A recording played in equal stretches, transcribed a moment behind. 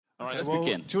All right, let's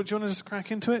begin. Do you want to just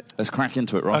crack into it? Let's crack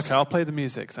into it, Ross. Okay, I'll play the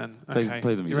music then. Play the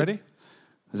music. You ready?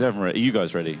 Is everyone ready? Are you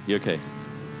guys ready? You okay?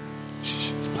 Shh,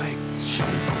 it's playing.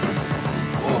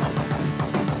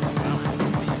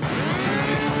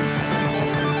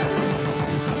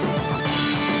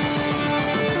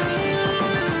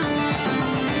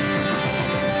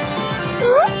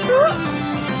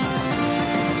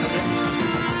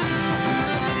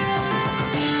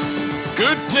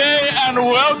 Good day and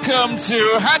welcome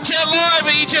to Hatchet Live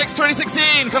at EGX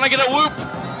 2016. Can I get a whoop?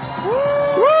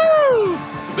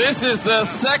 Woo! This is the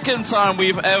second time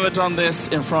we've ever done this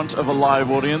in front of a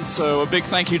live audience, so a big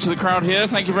thank you to the crowd here.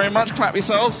 Thank you very much. Clap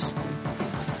yourselves.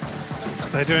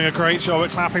 They're doing a great job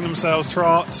at clapping themselves,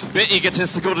 Trot. Bit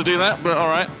egotistical to do that, but all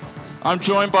right. I'm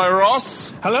joined by Ross.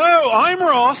 Hello, I'm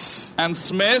Ross. And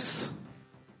Smith.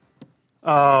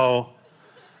 Oh.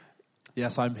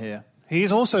 Yes, I'm here.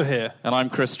 He's also here. And I'm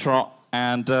Chris Trott.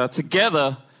 And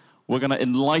together, we're going to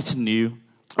enlighten you,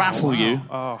 baffle you,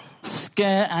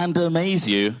 scare and amaze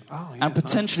you, and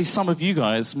potentially some of you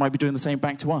guys might be doing the same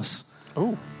back to us.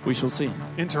 Oh, we shall see.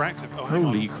 Interactive. Oh,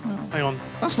 Holy crap. Hang on.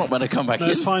 That's not going to come back in.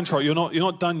 It's fine, Trot. You're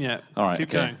not done yet. All right,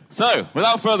 Keep going. So,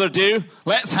 without further ado,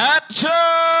 let's hatch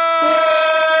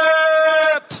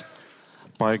it!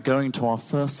 By going to our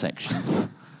first section.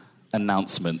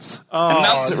 Announcements.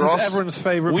 Announce it, this Ross. is everyone's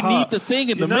favourite part. We need the thing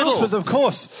in the middle. Announcements, of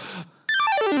course.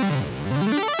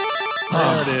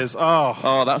 There it is.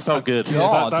 Oh, that felt good.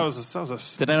 Yeah, that was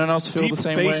a Did anyone else feel deep, the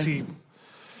same bassy way?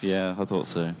 Yeah, I thought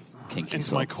so. Kinky into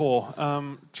sauce. my core.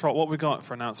 Trot, what we got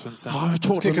for announcements then? I've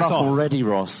talked Kick us enough off. already,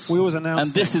 Ross. We always announce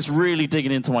And this things. is really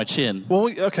digging into my chin. Well,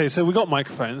 okay, so we got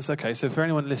microphones. Okay, so for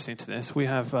anyone listening to this, we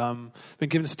have been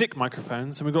given stick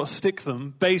microphones, and we've got to stick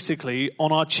them basically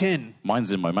on our chin.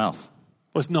 Mine's in my mouth.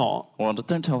 Well, it's not. Well,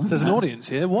 don't tell them. There's an audience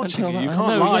here watching Don't you. tell You them.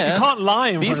 can't No, lie. yeah. You can't lie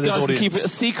in These front of this guys can audience. keep it a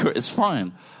secret. It's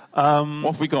fine.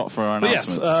 What have we got for our But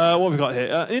announcements? yes, what have we got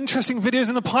here? Interesting videos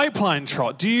in the pipeline,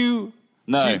 Trot. Do you...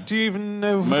 No. Do you even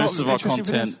know if we've Most got of our interesting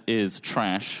content videos? is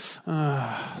trash.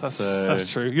 That's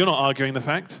true. You're not arguing the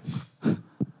fact.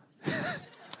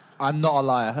 I'm not a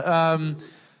liar.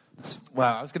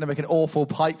 Well, I was going to make an awful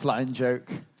pipeline joke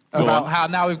about how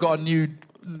now we've got a new,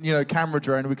 camera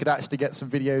drone. We could actually get some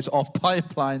videos off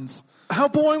pipelines. How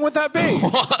boring would that be?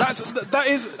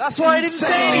 That's why I didn't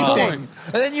say anything. Boring.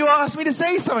 And then you asked me to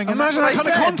say something. And Imagine that's that what kind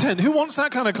I of said. content. Who wants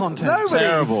that kind of content? Nobody.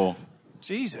 Terrible.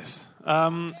 Jesus.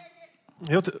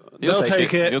 You'll They'll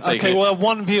take it. You'll take okay, it. we'll have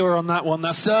one viewer on that one.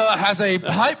 That's Sir has a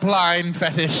pipeline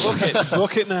fetish.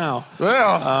 book it now.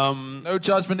 Well, no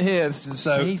judgment here. This is a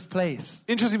safe place.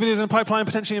 Interesting videos in the pipeline,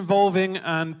 potentially involving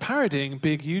and parodying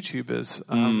big YouTubers.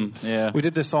 Yeah. We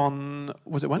did this on,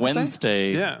 was it Wednesday?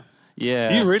 Wednesday. Yeah.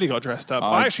 Yeah. You really got dressed up.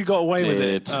 I I actually got away with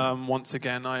did. it once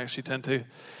again. I actually tend to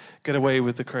get away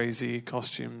with the crazy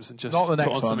costumes and just Not the put next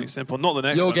on one. something simple. Not the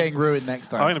next You're one. getting ruined next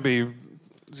time. I'm going to be,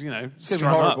 It's going to be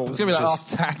strung horrible. up. It's going to be like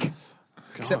Just- Art Attack,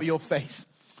 except with your face.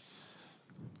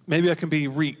 Maybe I can be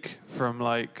Reek from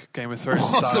like Game of Thrones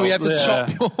style. So we had to chop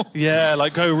your... Yeah,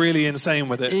 like go really insane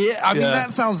with it. Yeah, I mean,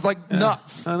 that sounds like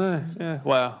nuts. I know, yeah.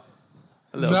 Well,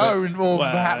 a little No, bit. or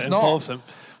Well, perhaps it not. involves them.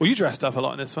 Well, you dressed up a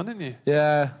lot in this one, didn't you?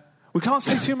 Yeah. We can't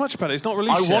say too much about it. It's not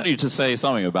released I yet. want you to say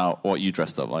something about what you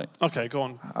dressed up like. Okay, go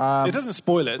on. It doesn't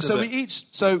spoil it, does So it? we each...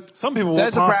 So Some people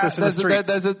walk past us in the streets.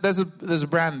 There's a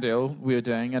brand deal we're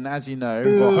doing, and as you know...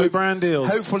 Ooh, brand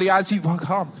deals. Hopefully, as you... I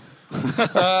can't.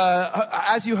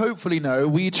 As you hopefully know,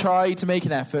 we try to make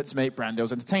an effort to make brand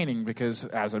deals entertaining because,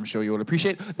 as I'm sure you all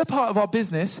appreciate, they're part of our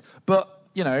business, but,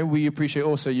 we appreciate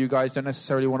also you guys don't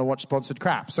necessarily want to watch sponsored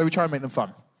crap, so we try and make them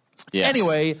fun. Yes.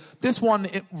 Anyway, this one,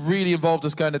 it really involved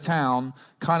us going to town,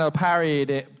 kind of parodied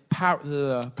it,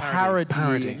 parodying.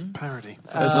 Parody.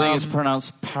 I think it's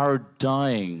pronounced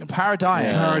parodying.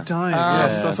 Parodying. Yeah. Parodying,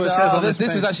 yes. That's what it says on this This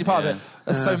page. was actually part of it.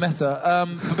 That's so meta.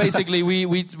 But basically,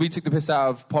 we took the piss out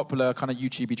of popular kind of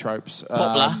YouTube tropes.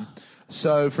 Popular?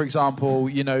 So, for example,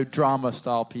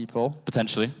 drama-style people.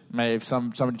 Potentially. Maybe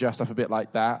somebody dressed up a bit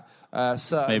like that.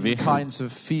 Certain Maybe. kinds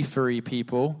of FIFA-y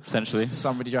people. Potentially.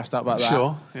 Somebody dressed up like that.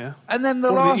 Sure, yeah. And then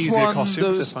the One of the last easier one costumes,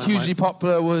 that if was I hugely might.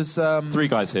 popular was Three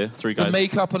guys here. Three the guys.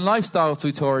 makeup and lifestyle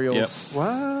tutorials. Yep.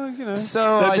 Well,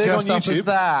 So they're I big dressed on up as YouTube.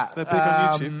 that. They're big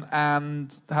on YouTube.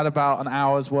 And had about an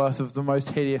hour's worth of the most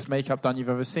hideous makeup done you've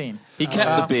ever seen. He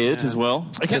kept the beard as well.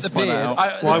 I kept the Just point beard. that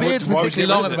out. The Why would- beard's why would you particularly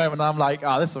get long rid at of the it? moment, and I'm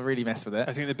like, this will really mess with I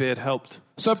it. think the beard helped.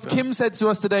 So Kim said to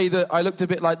us today that I looked a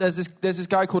bit like there's this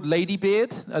guy called Lady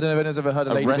Beard. I don't know if anyone's ever heard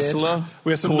of A Lady wrestler.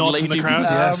 We have some called nods in the Lady crowd.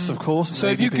 Beard. Yes, of course. So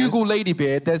if Lady you Beard. Google Lady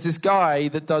Beard, there's this guy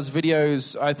that does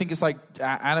videos. I think it's like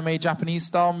anime Japanese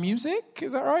style music.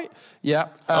 Is that right? Yeah.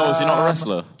 Oh, is he not a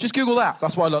wrestler? Just Google that.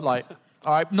 That's what I look like.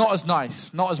 All right, not as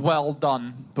nice, not as well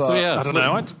done. But So, yeah. I don't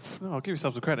know. I'll give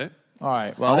yourself the credit. all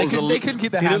right, well, they couldn't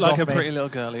keep their He hands looked off like a me. pretty little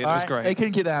girlie. It All was right, great. They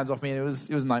couldn't keep their hands off me, and it was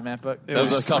a nightmare. But There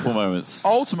was a couple moments.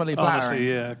 ultimately flattering. Honestly,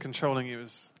 yeah, controlling you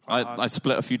was. I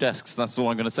split a few desks. That's all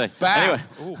I'm going to say. Bam. Anyway,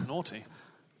 Oh, naughty.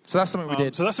 So that's something we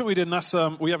did. So that's what we did, and that's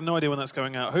we have no idea when that's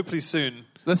going out. Hopefully soon.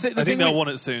 The I thing think they'll we- want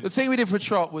it soon. The thing we did for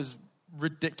Trot was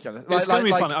ridiculous. It's going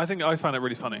to be funny. I think I found it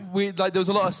really funny. There was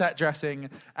a lot of set dressing,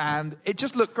 and it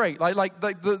just looked great.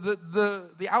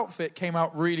 The outfit came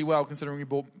out really well considering we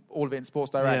bought all of it in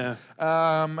Sports Direct.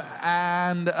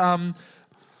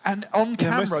 And on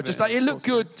camera, most of just it like is it looked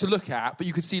Sports good to look at, but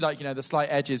you could see the slight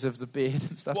edges of the beard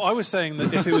and stuff. Well, I was saying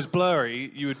that if it was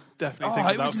blurry, you would definitely think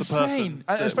it that was was the person. insane,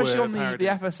 that especially we're on the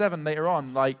parodying. FS7 later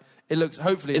on. Like it looks.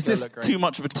 Hopefully, is it's this look great. too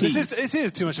much of a tease? This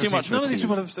is too much of a tease. None of these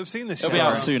people have seen this. It'll be show.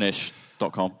 out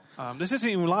soonish.com. This isn't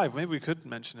even live. Maybe we could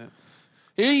mention it.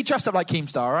 He dressed up like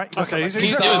Keemstar, right? Okay, It was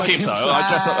Keemstar. I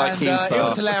dressed up like And, it was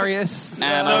Keemstar. hilarious.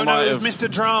 And No, I might it have- was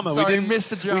Mr. Drama. Sorry, we didn't.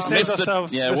 Mr. Drama. We saved Mr.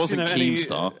 ourselves. Yeah, it just, wasn't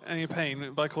Keemstar. any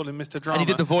pain by calling Mr. Drama. And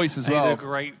he did the voice as And well. He did a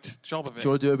great job of it. Do you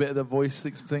want to do a bit of the voice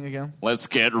thing again? Let's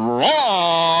get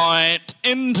right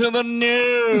into the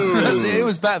news. It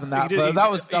was better than that, He did- but he that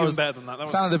did was even was better than that. That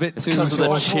was- sounded a bit too Because of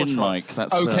the short. chin mic.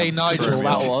 That's Okay, Nigel, threw me that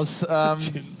off. was.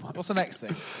 What's the next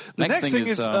thing? The next thing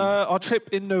is our trip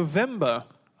in November,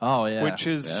 Oh yeah. which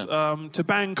is to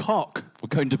Bangkok, We're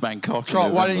going to Bangkok. in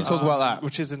Trot, why don't you November. talk about that?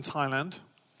 which is in Thailand.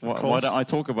 Why don't I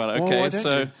talk about it? Well, Okay, why don't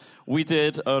so you? we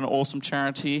did an awesome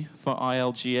charity for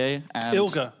ILGA. And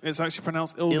Ilga. It's actually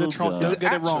pronounced Ilga. Ilga. Trot. Is Don't it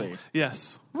get it actually? wrong.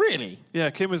 Yes. Really? Yeah,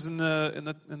 Kim was in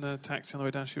the taxi on the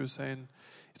way down. She was saying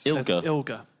it said Ilga.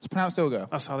 Ilga. It's pronounced Ilga.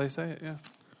 That's how they say it. Yeah.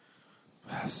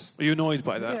 Are you annoyed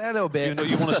by that? Yeah, a little bit.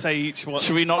 You want to say each one.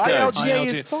 Should we not go? ILGA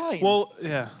is fine. Well,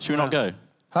 yeah. Should we not go?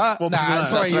 Huh? Well, Nah, because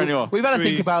sorry. that's only one. We've had to Should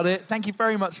think we- about it. Thank you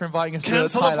very much for inviting us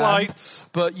Cancel to the Thailand. flights.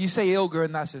 But you say Ilga,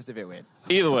 and that's just a bit weird.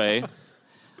 Either way,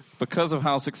 because of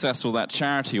how successful that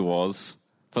charity was,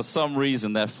 for some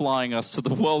reason they're flying us to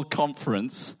the World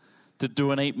Conference to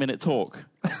do an 8-minute talk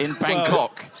in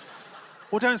Bangkok.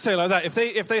 Well, don't say it like that.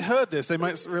 If they heard this, they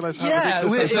might realise how Yeah,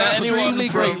 we're ridiculous that is. extremely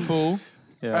from- grateful.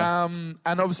 Yeah. And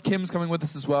obviously Kim's coming with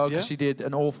us as well because Yeah. she did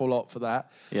an awful lot for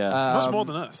that. Yeah. Much more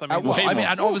than us. I mean, Well, way I mean, more.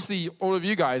 and obviously all of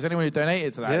you guys, anyone who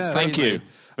donated to that, it's Yeah. crazy. Thank you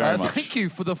very much. Thank you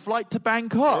for the flight to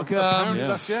Bangkok. Apparently Yeah.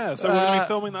 that's, So we're going to be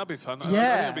filming. That'd be fun. I think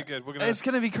Yeah, it'll be good. We're it's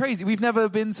going to be crazy. We've never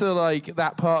been to like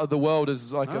that part of the world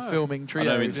as like a No. filming I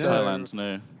trio. know in so Thailand,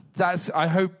 no. That's. I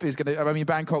hope is going to. I mean,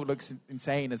 Bangkok looks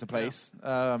insane as a place.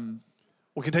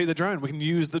 We can take the drone. We can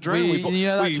use the drone. You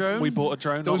know that drone? We bought a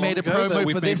drone. That we not made long a ago promo that for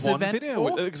we've this made one event video.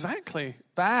 for? Exactly.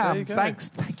 There Bam! you go.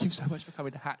 Thank you so much for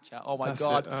coming to Hat Chat. Oh my That's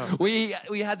god, it. Oh.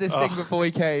 we had this thing before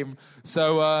we came.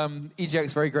 So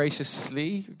EGX very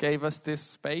graciously gave us this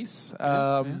space.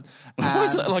 Why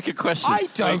is that like a question? I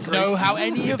don't know how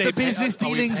any of Did the they pay- business are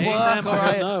we dealings paying work. them? All I don't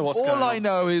right? know what's All going I on.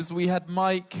 know is we had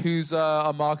Mike, who's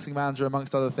a marketing manager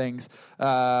amongst other things,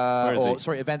 is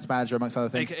he? events manager amongst other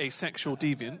things. AKA sexual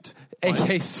deviant.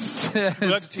 AKA We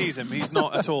like to tease him. He's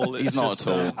not at all. It's He's not just,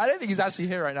 at all. I don't think he's actually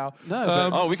here right now. No,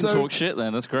 but- Oh, we can so- talk shit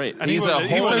then. That's great. And he He's will- a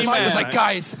he will- So horny Mike was man. like,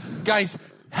 guys,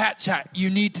 Hat Chat, you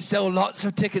need to sell lots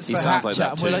of tickets He for sounds Hat like Chat.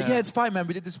 that And we're too. like, yeah, it's fine, man.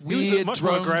 We did this He was weird much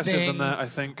more drone aggressive thing. than that, I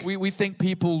think. We think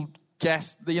people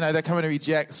guess, they're coming to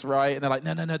EGX, right? And they're like,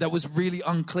 no, that was really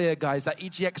unclear, guys. That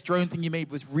EGX drone thing you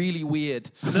made was really weird.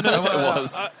 It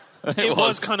was. It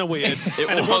was kind of weird. and it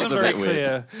was wasn't a very bit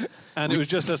weird. clear. And it was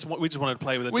just us. We just wanted to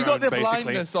play with the We drone, got the basically.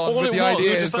 blindness on All with it the was, we We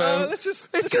were ideas. just like, so- let's just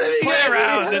It's gonna be play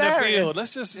around in a hilarious. field.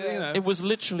 Let's just, It was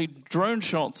literally drone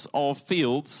shots of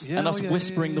fields Yeah, and us oh, yeah,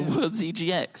 whispering yeah, yeah. the words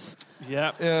EGX.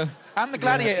 Yeah. Yeah. And the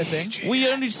Gladiator thing. We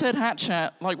only said Hat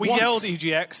Chat like We once. yelled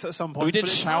EGX at some point. We did but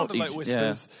it shout sounded like EG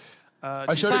whispers.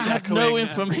 I showed That it had echoing no and-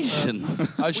 information.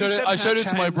 I showed said it to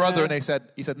Hat my Chat brother, in and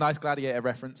he said, nice Gladiator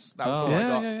reference. That was Oh. all I Yeah,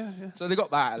 got. yeah. So they got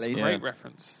that at least. Great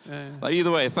reference. Yeah. Like, either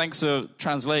way, thanks for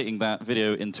translating that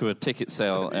video into a ticket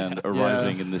sale and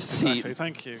arriving in this seat. Exactly.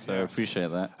 Thank you. So I Yes. appreciate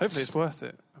that. Hopefully it's worth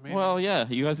it. I mean, Well, yeah,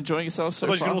 you guys enjoying yourselves so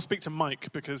otherwise you far? can all speak to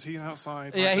Mike because he's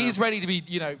outside. Yeah, right he's now. ready to be,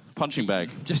 Punching bag.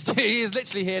 he is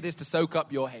literally here just to soak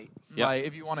up your hate. Yep. Like,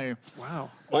 if you want to. Wow.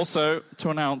 Also, to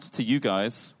announce to you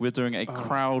guys, we're doing Oh. a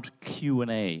crowd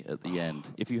Q&A at the end.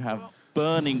 If you have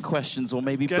burning questions or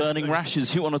maybe Guess- burning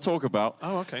rashes you want to talk about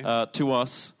Oh, okay. to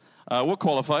us, we're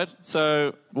qualified.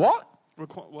 So, What?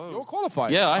 Whoa. You're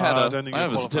qualified. yeah, I I don't had think I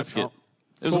have you're a qualified, certificate. Trump.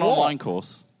 It was For an what? online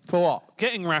course. For what?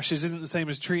 Getting rashes isn't the same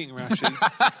as treating rashes.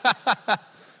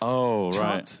 Oh, right.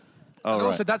 Trump. Oh, And right.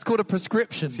 also, that's called a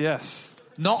prescription, Yes.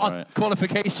 not a Right.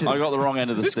 qualification. I got the wrong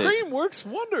end of the This stick. cream works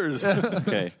wonders.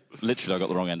 Okay, literally, I got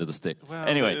the wrong end of the stick. Well,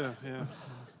 anyway, yeah.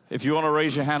 If you want to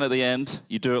raise your hand at the end,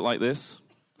 you do it like this.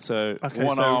 So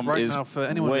one so arm right is now, for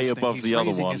anyone way listening, above he's the other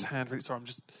raising one. His hand, sorry, I'm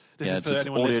just. This Yeah, is for just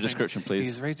anyone audio listening. description, please.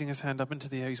 He's raising his hand up into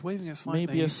the air. He's waving it slightly.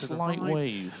 Maybe a to the slight right,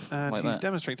 wave. and like he's that.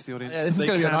 demonstrating to the audience. Yeah, this is they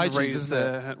gonna be can on iTunes, raise isn't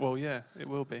their it? hand. Well, yeah, it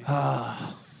will be.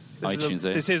 iTunes,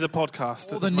 eh? This is a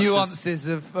podcast. All the as much as- nuances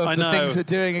of I the know. things we're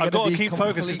doing are I've going got to to be keep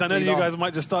focused because I know that you completely guys lost.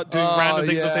 might just start doing random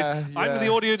things on stage. I'm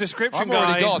the audio description I'm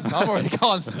already guy. gone. I'm already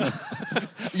gone.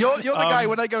 You're the guy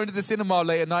when I go into the cinema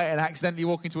late at night and accidentally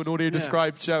walk into an audio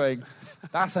described showing.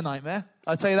 That's a nightmare.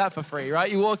 I'll tell you that for free,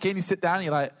 right? You walk in, you sit down,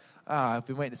 you're like, I've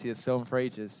been waiting to see this film for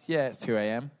ages. Yeah, it's 2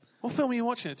 a.m. What film are you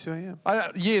watching at 2 a.m.?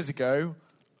 Years ago.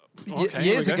 Okay,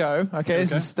 Years here we go. ago. Okay,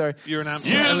 this is a story. You're an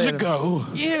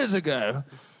Amsterdam. Years ago.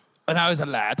 And I was a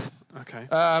lad. Okay.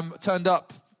 Turned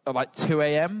up at like 2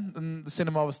 a.m. and the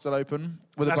cinema was still open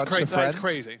with a bunch of friends. That's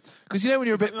crazy. Because you know when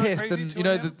you're a bit Isn't that pissed crazy, and 2 you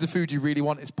know a.m.? the food you really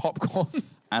want is popcorn.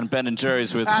 And Ben and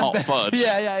Jerry's with hot fudge.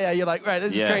 Yeah. You're like, right,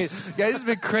 this is Yes. crazy. Yeah, this has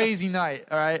been a crazy night,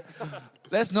 all right?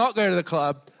 Let's not go to the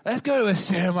club. Let's go to a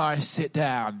cinema and sit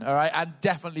down, all right? And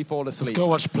definitely fall asleep. Let's go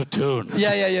watch Platoon.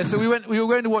 Yeah. So we were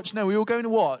going to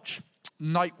watch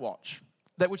Night Watch.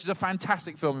 Which is a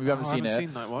fantastic film if you haven't seen it. I haven't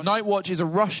seen Night Watch. Night Watch is a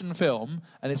Russian film,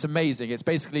 and it's amazing.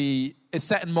 It's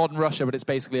set in modern Russia, but it's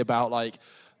basically about like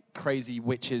crazy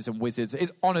witches and wizards.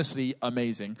 It's honestly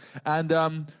amazing.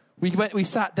 And we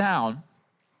sat down.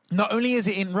 Not only is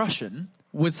it in Russian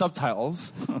with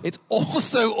subtitles, it's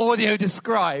also audio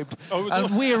described,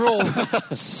 and we're all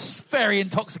very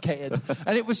intoxicated.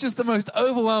 And it was just the most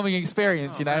overwhelming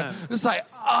experience, you know? Man. It was like,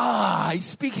 he's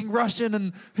speaking Russian,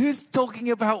 and who's talking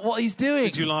about what he's doing?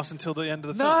 Did you last until the end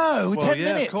of the film? No, Well, 10 yeah,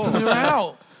 of minutes, course. and we were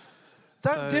out.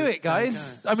 Don't So, do it,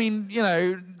 guys. okay. I mean, you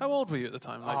know, How old were you at the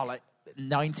time? like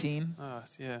 19.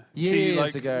 Yeah.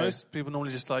 Years See, ago. Most people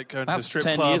normally just like go into That's a strip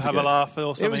 10 club, years have ago. a laugh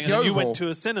or something, was and then you Yeovil. went to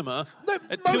a cinema No,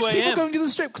 at 2 most people a.m. going to the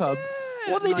strip club.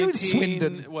 What do they do in 19,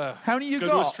 Swindon? Well, How many you go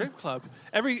got? to a strip club.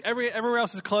 Everywhere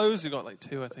else is closed. You got like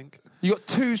 2, I think. You got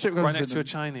 2 strip clubs. Right in next to a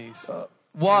Swindon. Chinese.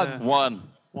 One. Yeah. One.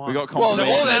 We got Well,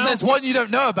 confirmation. there's one you don't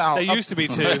know about. There used to be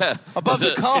 2. Above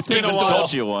the carpet been a store. while.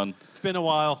 Dodgy one. It's been a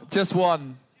while. Just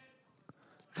one.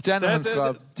 Gentlemen's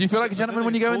club. Do you feel like a gentleman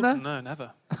when you go in there? No,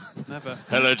 never. Never.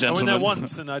 Hello, I went there gentlemen.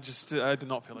 once and I did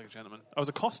not feel like a gentleman. I was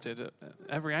accosted at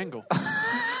every angle.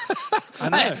 I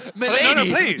know. Hey, milady,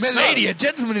 no, please. milady, a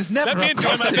gentleman is never Let me enjoy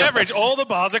my accosted. beverage. All the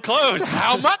bars are closed.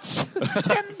 How much?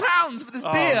 £10 for this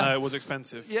Oh, beer. no, it was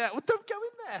expensive. Yeah, well, don't go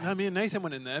in there. No, me and Nathan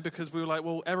went in there because we were like,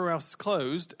 well, everywhere else is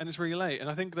closed and it's really late. And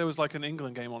I think there was like an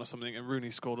England game on or something and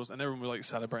Rooney scored us and everyone was like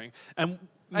celebrating. And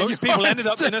most you people were ended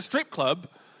up still- in a strip club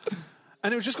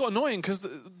and it was just got annoying because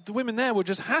the women there were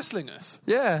just hassling us.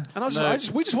 Yeah. And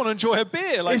we just want to enjoy a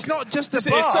beer. Like, It's not just a it's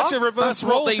bar. such a reverse That's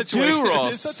what role they do, situation.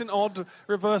 Ross. It's such an odd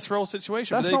reverse role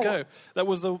situation. That's But there you not go. That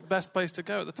was the best place to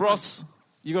go at the time. Ross,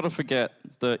 you got to forget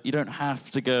that you don't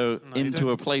have to go you into don't.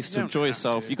 a place You to don't enjoy have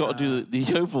yourself. to. You got to do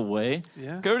the oval way.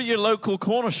 Yeah. Go to your local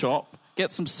corner shop,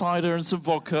 get some cider and some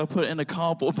vodka, put it in a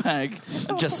cardboard bag,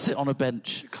 and just sit on a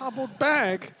bench. Cardboard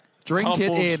bag. Drink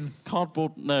it in.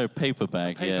 Cardboard, no, paper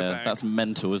bag. Paper yeah, bag. that's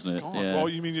mental, isn't it? God, Yeah. well,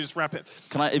 you mean you just wrap it?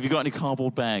 Have you got any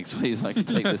cardboard bags, please? I can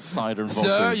take this cider and vodka.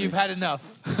 Sir, with me. you've had enough.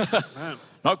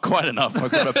 Not quite enough.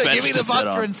 I've got a bench Give me to the sit vodka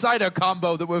on. and cider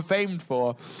combo that we're famed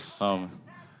for.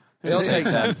 It'll take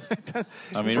that.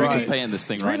 I mean, we right. can paint this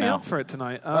thing It's right really now. up for it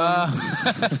tonight.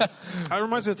 It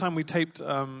reminds me of the time we taped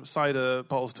cider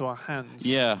bottles to our hands.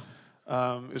 Yeah.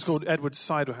 It was called Edward's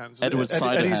Cider Hands. Was Edward's it?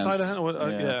 cider Eddie's hands. cider hand? Or,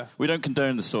 yeah. We don't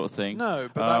condone this sort of thing. No,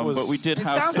 but that was- But we did It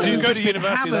have sounds If like you you've go just to been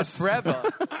university, hammered that's-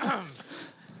 forever.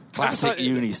 classic Cider-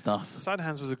 uni stuff. Cider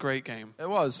Hands was a great game. It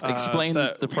was. Explain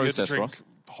that the we had to process, drink Ross.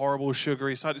 Horrible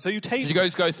sugary cider. So you tape Did you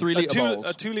guys go 3 litre bottles?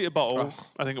 a 2 litre bottle,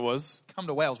 I think it was. Come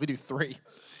to Wales, we do 3.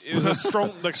 It was a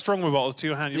strong, like Strongbow bottles to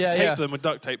your hand. You Yeah, taped yeah. them with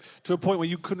duct tape to a point where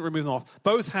you couldn't remove them off.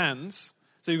 Both hands.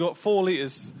 So you got 4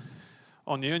 litres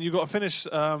on you, and you got to finish.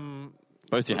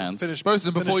 Both your hands. Finish Both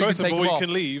of them before you both can take before them you off.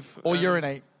 can leave, Or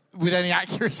urinate with any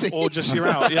accuracy. or just you're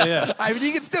out. Yeah. I mean,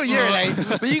 you can still urinate,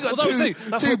 but you got Well, that was the two, thing.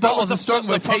 That's two what- that bottles was of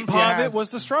Strongbow the fun taped to your part of it hands. was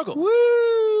the struggle.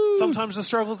 Woo! Sometimes the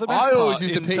struggle's the best I always part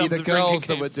used to in pity terms the of drinking girls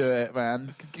that would games. do it,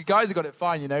 man. Guys have got it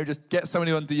fine, you know. Just get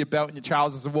somebody under your belt and your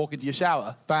trousers and walk into your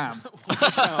shower. Bam.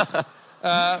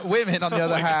 Women, on the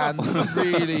other hand,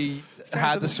 really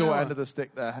had the short end of the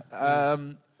stick there.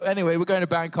 Anyway, we're going to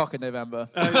Bangkok in November.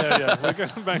 Yeah. We're going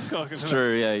to Bangkok. It's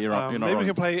true, yeah, you're right. You're not Maybe wrong. we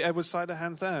can play Edward's Cider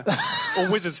Hands there.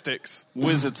 Or Wizard Sticks.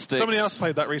 Wizard sticks. Somebody else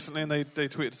played that recently and they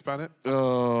tweeted us about it.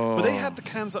 Oh. But they had the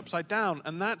cans upside down,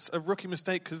 and that's a rookie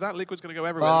mistake because that liquid's going to go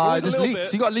everywhere. It There's just always a leaks. little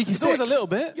bit. You got a leaky There's stick. always a little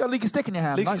bit. You got a leaky stick in your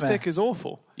hand. Leaky Nightmare. stick is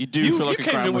awful. You do feel like you a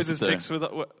came to grandmaster Wizard there. Sticks with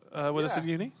us in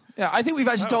uni? Yeah, I think we've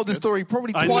actually told this story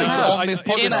probably I twice know. on this It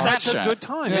was In a podcast. hat such a chat. good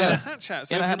time. Yeah. In a hat chat.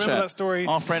 So In if a you hat remember chat. that story...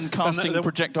 Our friend casting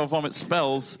projectile vomit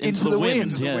spells into the wind. wind.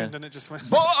 into the Yeah. wind and it just went...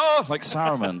 Like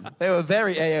Saruman. They were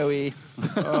very AOE.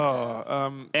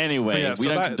 Anyway, But yeah, we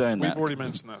so don't condone that. We've already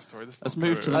mentioned that story. Let's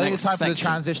move to the I think next it's time for the section.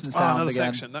 transition sound another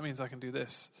again. section. That means I can do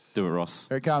this. Do it, Ross.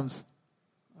 Here it comes.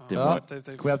 Didn't Oh, work.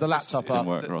 can we have the laptop Didn't up?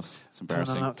 work, Ross. It's Turn the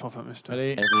embarrassing. laptop up, mister.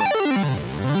 Ready?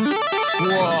 Everyone-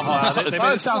 Whoa, They that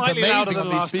made it sounds slightly louder amazing than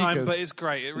on these last time, speakers. but it's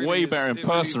great. It really Way is. better in It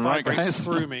person, really right, vibrates guys?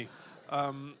 through me.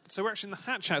 So we're actually in the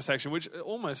hat chat section, which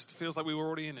almost feels like we were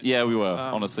already in it. Yeah, we were.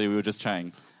 Honestly, we were just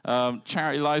chatting.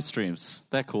 Charity live streams.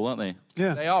 They're cool, aren't they?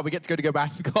 Yeah. They are. We get to go to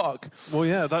Bangkok. Well,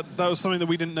 yeah, that was something that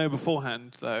we didn't know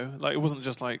beforehand, though. Like, it wasn't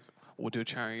just like, we'll do a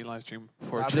charity live stream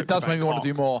for a But trip it does to make me want to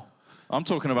do Bangkok. more. I'm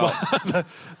talking about... That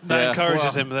Yeah. encourages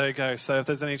Well. him. There you go. So if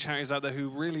there's any charities out there who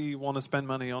really want to spend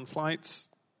money on flights,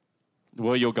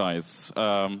 We're your guys.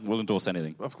 We'll endorse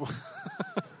anything. of course,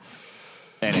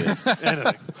 Anything.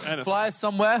 anything. Fly us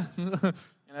somewhere.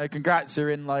 Congrats, you're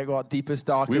in deepest,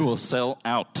 darkest. We will sell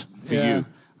out for Yeah. you.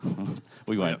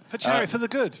 We won't. For charity, for the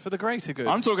good, for the greater good.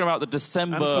 I'm talking about the and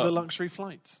December... for the luxury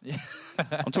flights.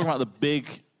 I'm talking about the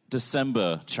big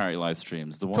December charity live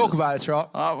streams. The ones Talk about it,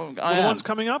 Trot. The ones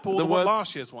coming up or the words-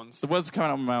 last year's ones? The words are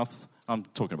coming out of my mouth. I'm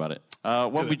talking about it.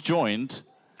 When we joined,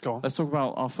 Go on. let's talk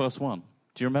about our first one.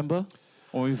 Do you remember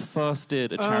when we first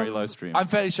did a charity live stream? I'm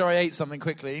fairly sure I ate something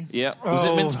quickly. Yeah. Was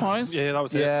it mince pies? Yeah, that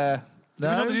was it. Yeah. Did we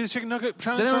No? not do the chicken nugget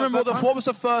challenge? Does anyone remember at that time? what was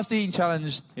the first eating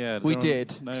challenge Yeah. does we anyone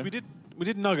did? know? 'Cause we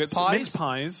did nuggets, Pies? mince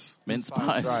pies. Mince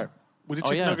pies. Right. We did Oh,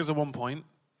 chicken yeah. nuggets at one point.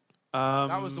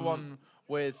 That was the one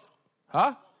with...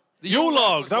 Huh? The Yule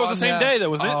log. That was the one, same yeah. day,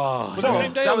 though, wasn't it? Oh, was that the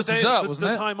same day? That or was the day- dessert, the, wasn't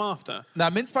the it? time after. No,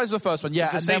 mince pies was the first one, yeah.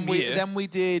 It's the And same then year. then we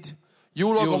did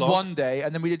Yule log Yule on log. one day,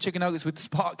 and then we did chicken nuggets with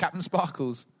Captain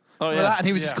Sparkles. Oh, Remember yeah. that? And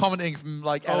he was Yeah. just commenting from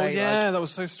LA. Oh, yeah, that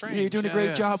was so strange. You're doing a Yeah, great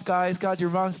yeah. job, guys. God,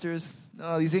 you're monsters.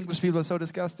 Oh, these English people are so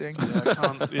disgusting. I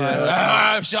can't,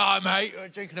 yeah. Shut up, mate. We're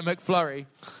drinking a McFlurry.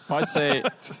 I'd say,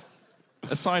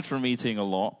 aside from eating a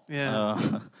lot,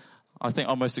 Yeah. I think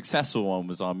our most successful one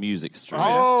was our music stream.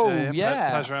 Oh, yeah. yeah.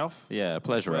 Pleasure Elf. Yeah,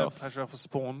 Pleasure Elf. Pleasure Elf was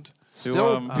spawned.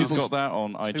 Still, Who's people's- got that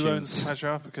on Who owns iTunes? Pleasure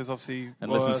Elf? Because obviously, And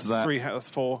listens to that. that's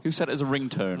 4. Who set it as a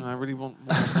ringtone? And I really want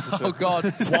more people to... Oh, God.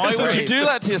 Why would you do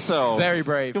that to yourself? Very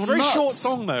brave. It's a very nuts. short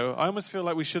song, though. I almost feel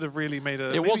like we should have really made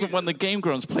a... It wasn't when the Game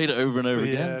Grumps played it over and over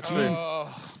Yeah, again. true.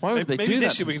 Why would Maybe they do that?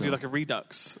 this year to we can do themselves? like a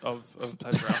redux of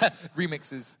Pleasure Elf.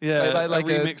 Remixes. Yeah, Like a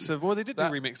remix of... Well, they did do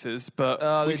that- remixes, but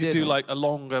they we could did. do like a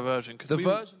longer version. Cause The we,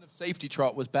 version of Safety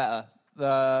Trot was better.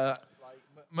 The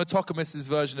Matokamus's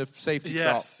version of Safety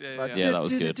Yes, Trot. yeah, Like, yeah. Yeah, that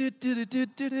was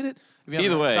good.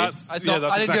 Either way, That's, I yeah,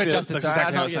 that's didn't exactly do it justice. That's I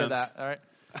exactly how not it good at sounds. that. All right.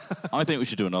 I think we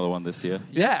should do another one this year.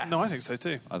 Yeah. No, I think so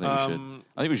too. I think we should.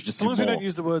 I think we should just As long do as we more. don't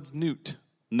use the words newt,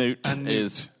 Newt and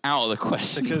is Newt. out of the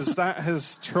question. because that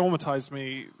has traumatized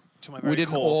me to my very We did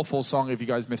an core. awful song, if you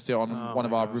guys missed it, on one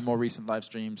of my our God. more recent live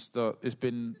streams that has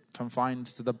been confined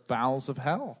to the bowels of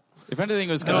hell. if anything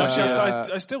was No, going it's to...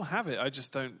 just I still have it. I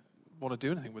just don't want to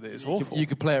do anything with it. It's awful. You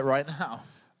could play it right now.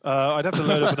 I'd have to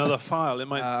load up another file. It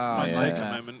might yeah. take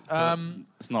a moment. but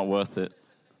It's not worth it.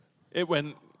 it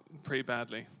went pretty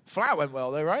badly. Flat went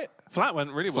well, though, right? Flat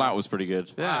went really well. Flat was pretty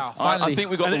good. Yeah. Wow, I finally. think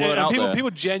we got And the word out people, there.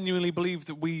 people genuinely believe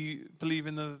that we believe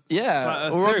in the Yeah. flat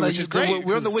Earth We're on theory, the- which is great.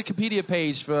 We're on the 'cause- Wikipedia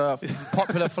page for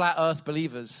popular flat Earth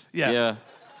believers. Yeah.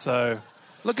 So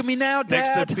Look at me now, next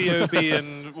Dad. to B.O.B.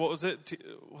 and what was it?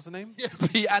 What's the name?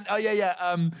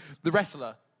 and the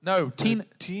wrestler. No, Tina.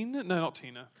 Tina? No, not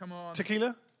Tina. Come on.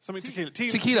 Tequila? Something tequila.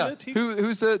 Tequila.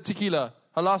 Who's the Tequila?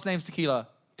 Her last name's Tequila.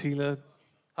 Tila.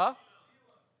 Huh?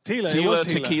 Tila. It Tila was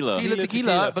Tila. Tequila. Tila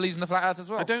Tequila believes in the flat Earth as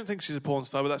well. I don't think she's a porn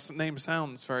star, but that name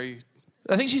sounds very...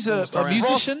 I think she's a Sorry.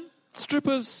 musician.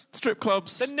 Strippers, strip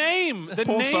clubs. The name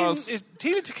Porn stars. is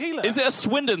Tila Tequila. Is it a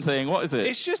Swindon thing? What is it?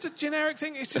 It's just a generic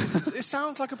thing. It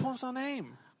sounds like a porn star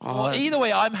name. Well, either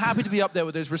way, I'm happy to be up there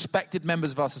with those respected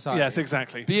members of our society. Yes,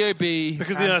 exactly. B.O.B.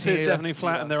 Because the Earth is Tila definitely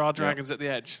flat Tequila. and there are dragons at the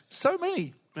edge. So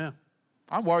many. Yeah.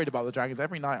 I'm worried about the dragons.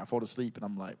 Every night I fall asleep and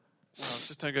I'm like, Well,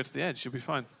 just don't go to the edge. You'll be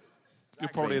fine. You're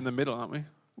Exactly. probably in the middle, aren't we?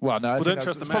 well, no, I Well, think don't that's-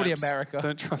 trust the it's maps. probably America.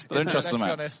 Don't trust the Don't maps. trust the Let's be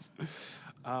maps. honest.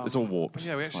 It's all warped. But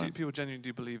yeah, we It's actually fine. people genuinely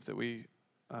do believe that we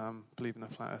believe in the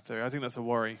flat Earth theory. I think that's a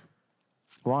worry.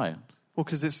 Why? Well,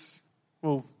 because it's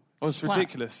Well, it's flat.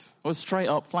 ridiculous. It was straight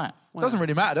up flat. Doesn't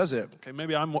really matter, does it? Okay,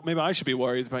 maybe I should be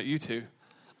worried about you two.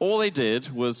 All they did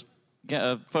was get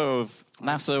a photo of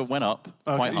NASA went up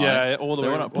quite high. yeah, all the they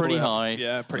way- went all up the pretty way up. high.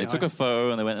 Yeah, pretty and they took high. a photo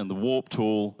and they went in the warp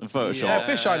tool and Photoshop. Yeah,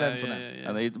 fisheye lens on it.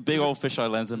 And they big old fisheye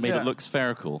lens and made Yeah. it look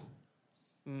spherical.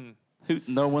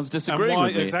 No one's And disagreeing why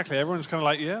with me. exactly? Everyone's kind of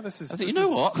like, yeah, this is. You know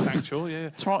what? Factual, yeah.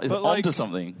 Trot is But, like, onto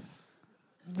something.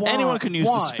 why? Anyone can use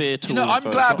the Why? sphere tool. I'm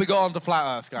in glad Photoshop. we got onto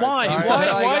Flat Earth, guys. Why?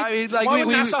 Sorry. Why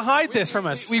would NASA hide this from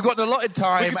us? We've got a lot of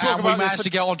time, We could talk and we about this managed for- to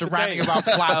get on to for ranting days. about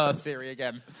Flat Earth theory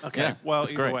again. Okay, Yeah, well,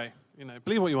 that's either great. way,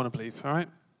 believe what you want to believe, all right?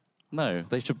 No,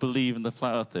 they should believe in the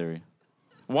flat Earth theory.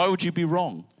 Why would you be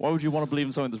wrong? Why would you want to believe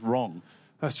in something that's wrong?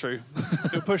 That's true.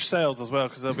 It'll push sales as well,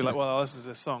 because they'll be like, well, I'll listen to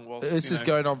this song. Whilst, This is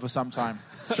going on for some time.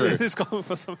 It's true. It's gone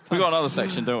for some time. We've got another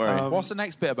section, don't worry. What's the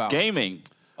next bit about? Gaming.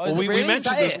 Oh, Well, is it we really? Is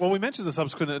mentioned that this. it? Well, we mentioned the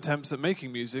subsequent attempts at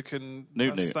making music, and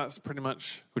Newt Newt. that's pretty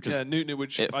much Which was- Newt Newt,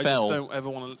 which it I fell just don't ever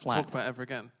want to flat. talk about ever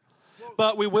again.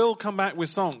 But we will come back with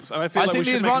songs, and I feel I like we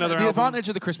think should make another the album. advantage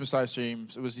of the Christmas live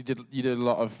streams was you did a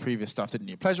lot of previous stuff, didn't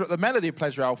you? The melody of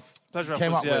Pleasure Elf Pleasure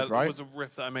came was, up with, right? was a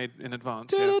riff that I made in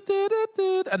advance. Yeah.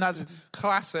 And that's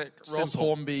classic Ross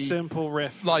Hornby simple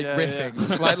riff, like yeah, riffing,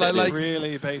 yeah. like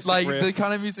really basic, like riff the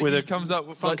kind of music with he a comes up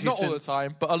with. Like, funky not all the synth.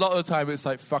 time, but a lot of the time it's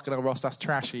like fucking hell, Ross, that's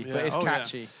trashy, Yeah. but it's Oh, yeah.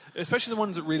 catchy. Especially the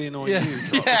ones that really annoy Yeah. you.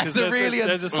 Drop, Yeah, because they're really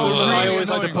there's a song really that I always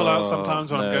like to annoying. pull out sometimes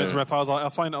when I'm no. going to riff. I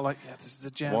find out like, yeah, this is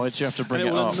the jam. Why'd you have to bring and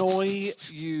it will up? annoy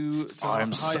you. To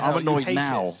I'm high hell. You annoyed hate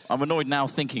now. it. I'm annoyed now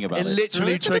thinking about It it.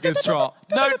 literally triggers Trot.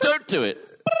 No, don't do it.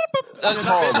 That's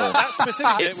horrible. That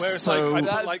specific bit It's where it's so- like I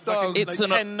That put like, song- like, It's like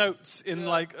an- 10 notes in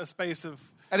like a space of.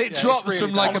 And it Yeah, drops it's really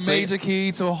from like honestly- a major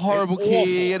key to a horrible It's key,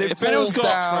 awful. and it If anyone's falls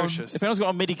got- down. atrocious. If anyone's got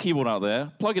a MIDI keyboard out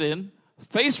there, plug it in,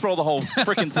 face roll the whole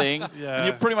freaking thing, Yeah. and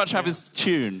you pretty much have his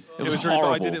tune. It was really,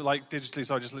 horrible. I did it like digitally,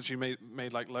 so I just literally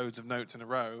made like loads of notes in a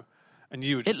row, and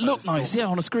you were It just. like, looked this is nice, awful. yeah,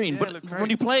 on a screen. Yeah, it but looked when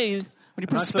great. you play Nice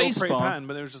little space pretty bar, pattern,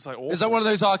 but it was just like awful. Is that one of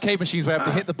those arcade machines where you have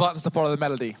to hit the buttons to follow the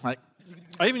melody? Like,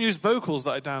 I even used vocals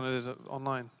that I downloaded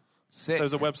online. sick. There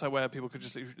was a website where people could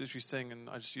just literally sing, and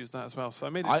I just used that as well. So I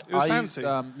made it. It was I fancy.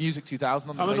 used Music 2000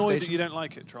 on the I'm PlayStation. annoyed that you don't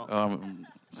like it, Trot. I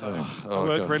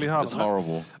worked really hard It's on that.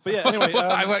 horrible. But yeah, anyway.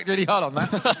 I worked really hard on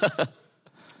that.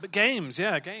 But games,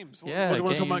 yeah, games. Yeah, what do you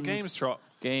want to talk about games. games, Trot?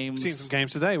 Games. We've seen some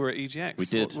games today. We're at EGX. We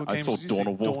did. What I games saw did you Dawn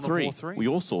see? of War Dawn of 3. War 3. We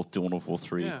all saw Dawn of War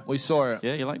 3. Yeah. We saw it.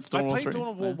 Yeah, you liked I Dawn of War played 3? Dawn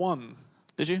of War Yeah. 1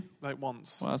 Did you? like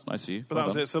once. Well, that's nice of you. But Well that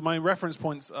was done. it. So my reference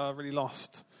points are really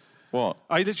lost. What?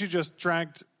 I literally just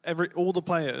dragged all the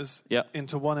players Yeah.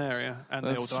 into one area, and they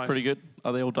all That's died. pretty good.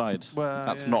 Oh, they all died. Well,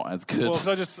 That's yeah. not as good. Well, 'cause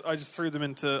I just threw them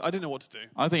into. I didn't know what to do.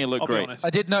 I think it looked I'll be great. honest. I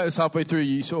did notice halfway through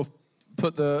you sort of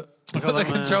put the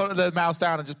the mouse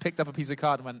down and just picked up a piece of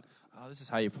card and went, "Oh, this is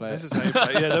how you play This it." is how you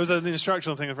play. Yeah, there was an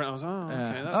instructional thing in front. I was, oh, okay,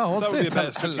 Yeah. that's, Oh, what's that would be this? a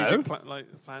better Hello? strategic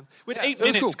plan. We had Yeah, 8 it was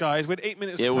minutes, cool. guys. We had 8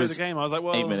 minutes It to play was the game. I was like,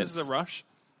 well, 8 this minutes. is a rush.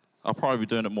 I'll probably be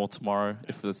doing it more tomorrow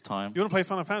if there's time. You want to play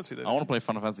Final Fantasy then? I want to play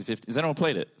Final Fantasy 15. Has anyone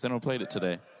played it? Has anyone played it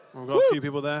today? We've got a few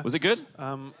people there. Was it good?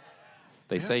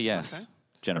 They yeah, say yes. okay. I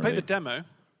Generally. played the demo.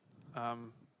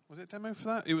 Was it a demo for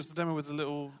that? It was the demo with the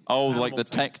little. Oh, animal like the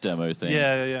thing. tech demo thing.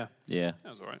 Yeah. Yeah.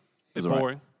 That was all right. It Bit was all right.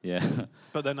 boring. Yeah.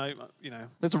 But then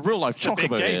There's a real life a big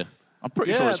chocobo game. here. I'm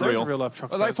pretty yeah, sure it's there's real. a real life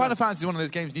chocolate. But like Final Fantasy is one of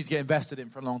those games you need to get invested in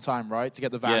for a long time, right? To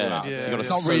get the value Yeah. out of Yeah, it. you gotta It's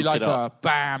not really soak like it up. a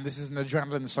bam, this is an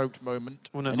adrenaline soaked moment.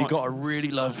 Well, no, it's And you've not- got to really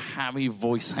love hammy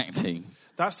voice acting.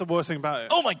 That's the worst thing about it.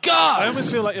 Oh my god! I almost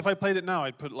feel like if I played it now,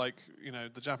 I'd put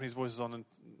the Japanese voices on and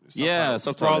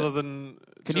subtitles, rather than.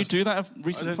 Can you do that with I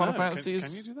recent don't Final know. Fantasies?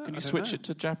 Can you do that? Can I you don't switch know. it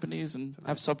to Japanese and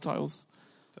have subtitles?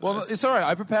 Well, it's all right.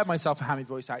 I prepared myself for hammy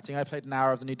voice acting. I played an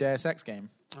hour of the new Deus Ex game.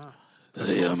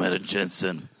 Hey, I'm Ed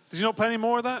Jensen. Did you not play any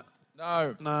more of that?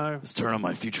 No. No. Let's turn on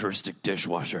my futuristic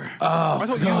dishwasher. I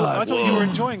thought you were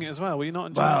enjoying it as well. Were you not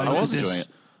enjoying Wow, it? I look was at this. enjoying it.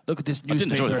 Look at this I didn't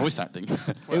newspaper. enjoy the voice acting.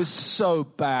 It was so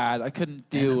bad. I couldn't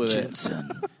deal with it.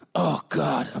 Jensen. Oh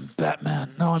God, I'm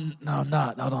Batman. No, I'm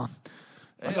not. Hold on.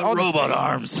 I got robot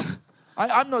arms.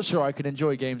 I'm not sure I can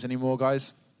enjoy games anymore,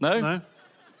 guys. No? No,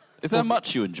 Is there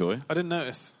much you enjoy? I didn't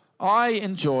notice. I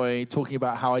enjoy talking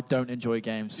about how I don't enjoy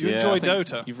games. You enjoy I think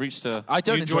Dota? You've reached a... I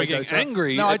don't You enjoy enjoy getting Dota.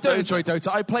 angry No, I at don't Dota. enjoy Dota.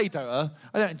 I play Dota.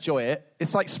 I don't enjoy it.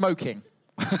 It's like smoking.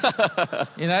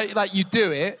 Like you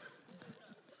do it,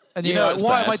 and You you're know like, it's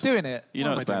why bad. am I doing it? You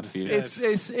know am it's I bad doing for you. this?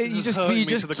 You is just hurting me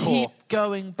keep to the core.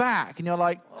 going back, and you're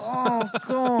like, oh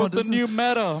God, the new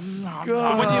meta.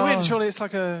 God. When you win, surely it's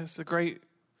a great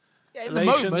Yeah, in the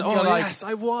elation. moment, Oh you're like, yes,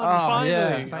 I won oh, yeah,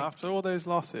 finally thank after all those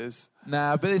losses.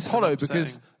 nah, but it's hollow upsetting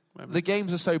because moment. the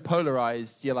games are so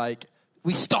polarized. You're like,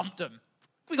 we stomped them.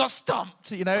 We got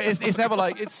stomped. It's never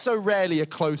like, it's so rarely a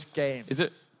close game. Is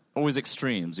it always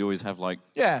extremes? You always have like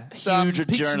Yeah, it's, huge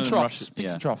peaks and adrenaline troughs. rushes. Peaks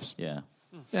Yeah. and troughs. Yeah.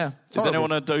 Yeah. Is horrible.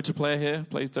 anyone a Dota player here?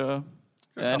 Plays Dota?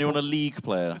 Anyone a League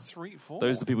player? 3, 4.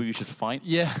 Those are the people you should fight.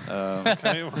 Yeah.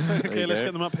 Okay, okay, let's go.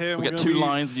 get them up here. We We're get gonna 2 be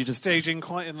lines and you just... staging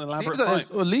quite an elaborate Seems like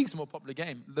fight. League's a more popular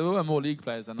game. There were more League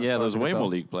players than Yeah, there's way more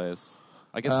League players.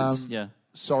 I guess it's... Yeah.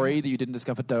 sorry that you didn't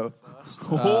discover Dota first.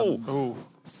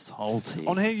 Salty.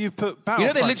 On here you've put Battlefront. You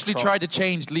know they literally Trot. tried to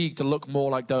change League to look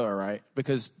more like Dota, right?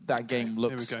 Because that game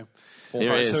looks... Here we go.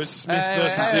 Here it is. So it's Smith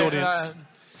versus the audience.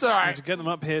 Sorry. To get them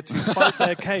up here to fight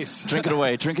their case. Drink it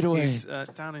away. Drink it away. He's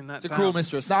downing that It's a down. cruel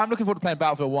mistress. Now, I'm looking forward to playing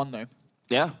Battlefield 1, though.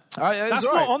 Yeah. That's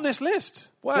not on this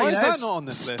list. Well, Why you is know, that it's- not on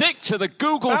this list? Stick to the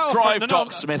Google Battlefront- Drive no, no.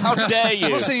 doc, Smith. How dare I'm you?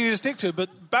 not saying you to stick to it, but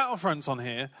Battlefront's on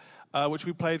here, which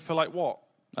we played for like what?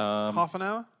 Half an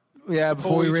hour? Yeah,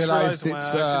 before we just realised well, it's...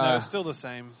 actually, no, it's still the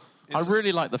same. I It's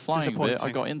really like the flying bit. disappointing.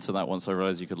 I got into that once I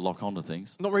realised you could lock onto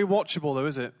things. not very watchable though,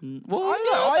 is it?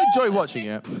 I enjoy watching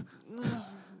it.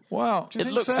 Well, Do you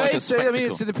think looks so? like a I mean, spectacle.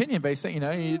 it's an opinion-based thing, you know.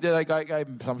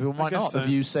 Some people might guess not. so. The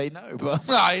views say no, but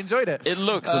I enjoyed it. It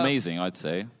looks amazing, I'd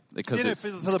say, because You know, it's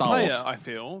for the Star player, Wars. I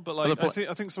feel, but like the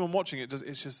I think someone watching it,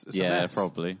 it's a Yeah, mess.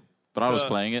 probably. But I was But-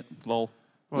 playing it. Lol.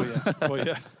 Well, yeah, well,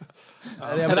 yeah.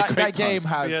 Yeah, but that great game time.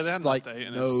 has Yeah, they had an like update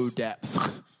and no it's- depth.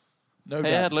 No It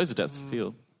depth. had loads of depth of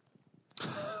field.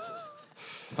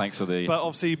 Thanks for the But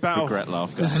obviously, regret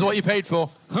laugh, This guys. is what you paid for.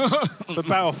 but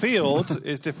Battlefield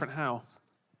is different. How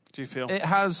do you feel? It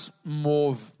has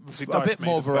more, Obviously, a Dice bit made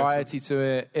more it better. variety to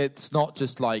it. It's not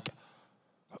just like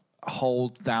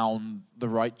hold down the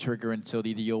right trigger until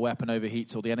either your weapon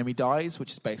overheats or the enemy dies,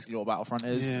 which is basically all Battlefront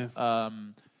is. Yeah.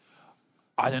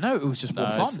 I don't know. It was just more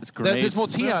No, fun. it's there's grenades. more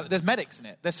there's medics in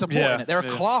it. There's support Yeah, in it. There are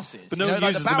yeah. classes. But you no know, one like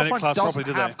uses the the medic Battlefront class doesn't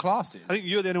properly, do have they? classes. I think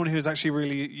you're the only one who's actually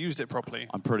really used it properly.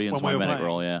 I'm pretty into when my we were medic playing.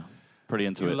 role, yeah. Pretty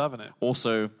into You're it. loving it.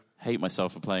 Also, hate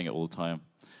myself for playing it all the time.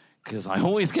 Because I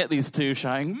always get these two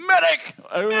shouting, medic!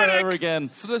 Over and over again.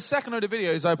 For the second load of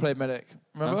videos, I played medic.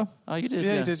 Remember? Oh, you did?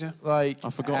 Yeah, you did, yeah. Like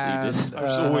I forgot you did. I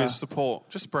was always support.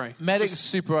 Just spray. Medic's Just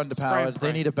super spray and underpowered. They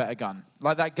pray. need a better gun.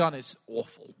 Like that gun is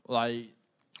awful. Like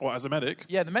What, as a medic?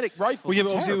 yeah, the medic rifle. Well, yeah, but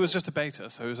obviously it was just a beta,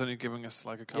 so it was only giving us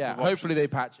like a couple yeah. of Hopefully they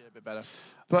options. patch it a bit better.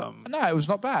 But no, it was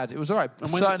not bad. It was all right.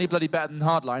 And when- Certainly bloody better than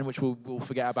Hardline, which we'll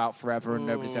forget about forever and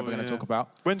nobody's ever going to yeah. talk about.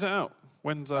 When's it out?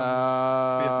 When's BF1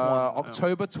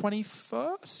 October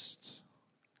 21st.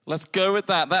 Let's go with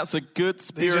that. That's a good Did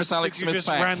Spurious Alex you Smith just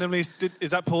fact. randomly... is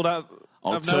that pulled out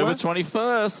of October nowhere?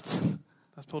 21st.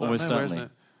 That's pulled Almost out of nowhere, certainly. isn't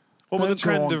it? What about the Don't go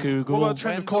trend on of Google. What about the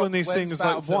trend of calling these When's things like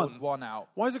Battlefield one? 1 out?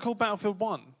 Why is it called Battlefield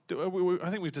 1? I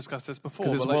think we've discussed this before.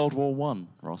 Because it's but like, World War One,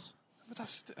 Ross. but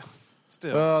that's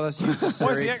still. Oh, that's useless. Why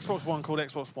is the Siri. Xbox One called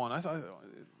Xbox One?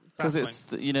 Because it's,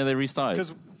 they restarted.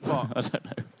 Because what? I don't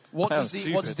know. What That does was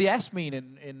what does stupid. the S mean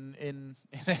in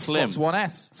Slim. Xbox One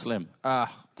S? Slim. There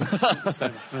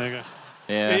you go.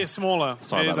 Yeah. It's smaller.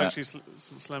 Sorry it is about actually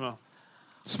slimmer.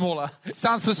 Smaller. It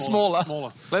stands for smaller.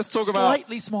 Smaller. Let's talk about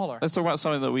Slightly smaller. let's talk about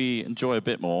something that we enjoy a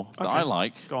bit more that Okay. I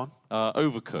like. Go on.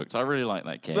 Overcooked. I really like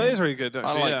that game. That is really good,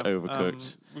 actually. like yeah.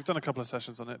 Overcooked. We've done a couple of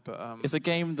sessions on it, but It's a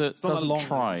game that not a doesn't long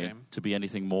try game. to be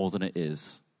anything more than it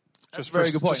is. just a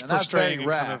very good point, just and that's very frustrating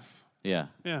and kind rare. of- Yeah.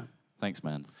 yeah. Thanks,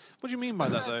 man. What do you mean by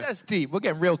that, though? That's deep. We're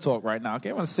getting real talk right now.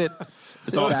 Okay, want to sit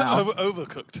all- down.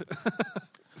 Overcooked.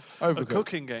 A Overcooked.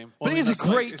 cooking game. But Well, it is a that's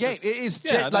like- great it's game. just- It is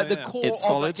Yeah, like no, the yeah. core It's of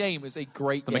solid. the game is a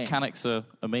great The game. mechanics are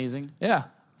amazing, Yeah.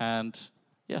 and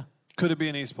yeah, Could it be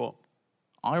an esport?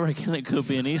 I reckon it could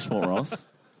be an esport, Ross.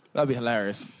 That'd be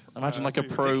hilarious. Imagine like a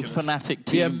That'd be pro ridiculous. fanatic Be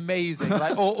team. amazing.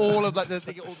 Like all of like the all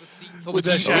the seats, all With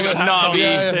the their cheese- all chef's the- hats on. Navi.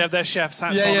 Yeah, They have their chef's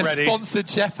hats yeah, on yeah, ready. sponsored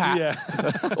chef hat.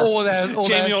 Yeah. all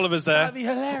Jamie their, Oliver's there. That'd be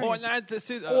hilarious. All right, lad, let's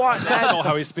do that. All right, That's lad. not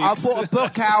how he I speaks. bought a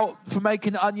book out for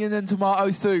making onion and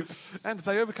tomato soup. And to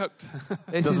play Overcooked.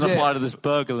 This Doesn't is apply it. to this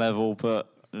burger level,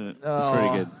 but it's Oh.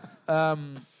 really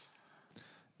good.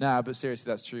 Nah, but seriously,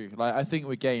 that's true. Like I think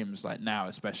with games like now,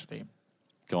 especially.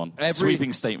 Go on. Every-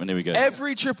 Sweeping statement. Here we go.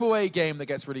 Every AAA game that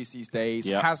gets released these days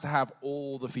Yeah. has to have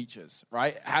all the features,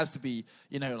 right? It has to be,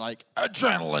 like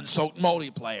adrenaline soaked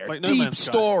multiplayer, Like No deep Man's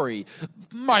Sky. story,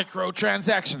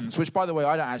 microtransactions, which, by the way,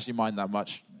 I don't actually mind that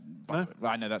much. No?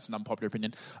 I know that's an unpopular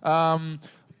opinion.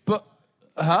 But,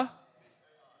 huh?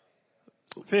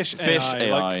 Fish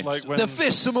AI. Like when The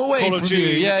fish swim away Call of from you.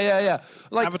 Duty, Yeah.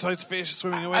 Like, advertised fish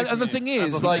swimming away from and the you. thing As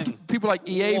is, of like then. people like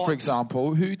EA, What? for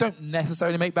example, who don't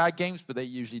necessarily make bad games, but they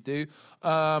usually do.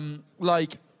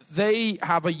 Like they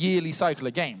have a yearly cycle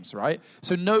of games, right?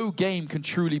 So no game can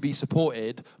truly be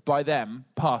supported by them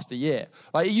past a year.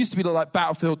 Like it used to be like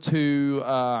Battlefield 2.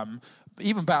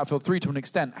 Even Battlefield 3 to an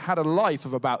extent had a life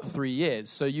of about 3 years.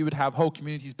 So you would have whole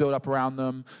communities built up around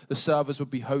them. The servers would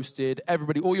be hosted.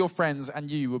 Everybody, all your friends and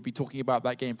you would be talking about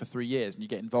that game for 3 years and you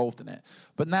get involved in it.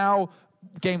 But now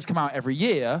games come out every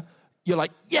year. You're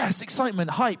like, yes,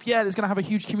 excitement, hype. Yeah, there's going to have a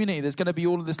huge community. There's going to be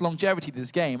all of this longevity to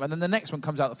this game. And then the next one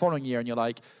comes out the following year and you're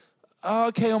like,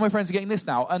 okay, all my friends are getting this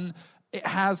now. And it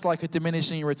has like a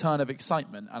diminishing return of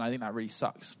excitement, and I think that really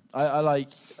sucks. I like.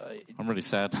 I'm really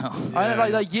sad now. I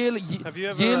like yearly Have you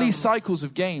ever, yearly cycles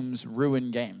of games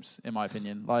ruin games, in my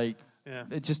opinion. Like,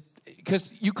 it just because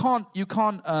you can't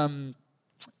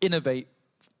innovate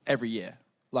every year.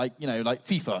 Like, like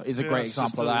FIFA is a great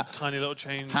example of that. Tiny little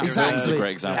change. Hat Films is a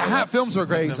great example. Hat Films are a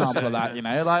great example of that.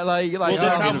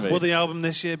 Will the album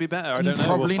this year be better? I don't know.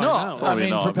 Probably we'll not. Probably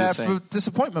not, prepare for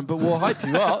disappointment, but we'll hype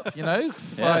you up.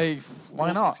 Like,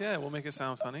 why not? Yeah, we'll make it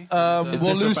sound funny.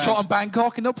 We'll lose Trot and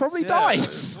Bangkok, and they'll probably die.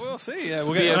 We'll see. Yeah,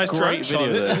 we'll get a nice drone shot.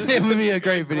 It would be a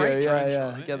great video.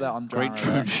 Yeah. Get that on drone. Great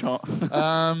drone shot.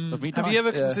 Have you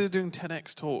ever considered doing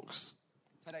TEDx talks?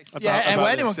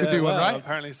 Anyone could do one, right?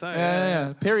 Apparently so.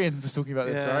 Yeah. Pyrian was talking about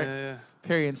this, right? Yeah.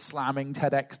 Pyrian slamming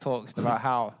TEDx talks about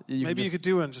how maybe you could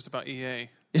do one just about EA.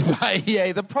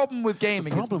 Yeah, the problem with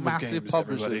gaming is massive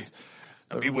publishers.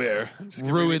 Beware.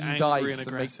 Ruin DICE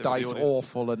and make DICE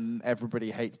awful, and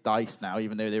everybody hates DICE now,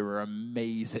 even though they were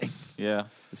amazing. Yeah,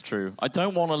 it's true. I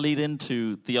don't want to lead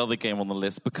into the other game on the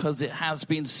list because it has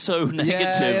been so negative.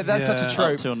 Yeah, that's such a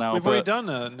trope. Up till now, We've already done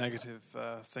a negative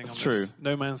thing on true. this.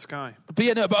 No Man's Sky. But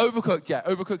Overcooked,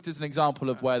 Overcooked is an example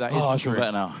of where that is I true. feel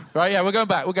better now. Right, we're going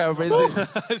back. We'll go.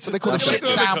 It's they call it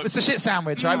it's a shit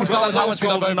sandwich, right? We start with how much we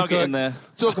love Overcooked in there.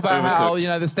 Talk about how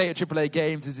the state of AAA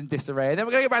games is in disarray, and then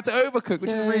we're going to go back to Overcooked, which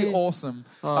is really awesome.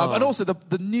 And also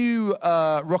the new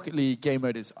Rocket League game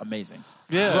mode is amazing.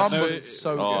 Yeah, Rumble is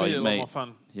so good. A lot more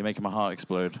fun. You're making my heart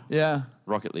explode. Yeah,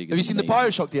 Rocket League. Have you seen the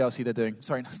Bioshock DLC they're doing?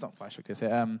 Sorry, no, it's not Bioshock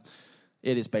DLC.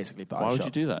 It is basically Bioshock. Why would you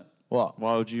do that? What?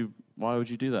 Why would you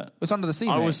do that? It's Under the Sea.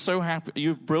 I mate. was so happy.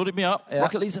 You building me up. Yeah.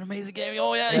 Rocket League's an amazing game.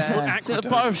 Oh yeah, it's a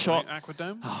Aquadome. Bioshock.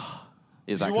 Aquadome?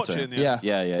 Is Did you watch it in Aquadome. the end?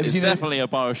 Yeah. It's definitely a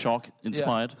Bioshock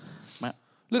inspired. Matt,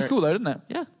 Looks cool though, doesn't it?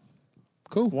 Yeah.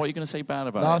 Cool. What are you going to say bad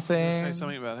about Nothing. Say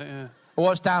something about it, yeah. I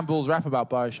watched Dan Bull's rap about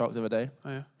Bioshock the other day. Oh,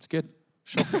 yeah. It's good.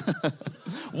 it?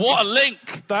 What a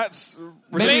link! That's Link.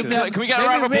 ridiculous. Can we get a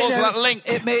round of applause for that link?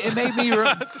 It made me...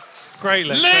 Great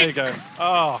link. There you go.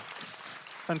 Oh,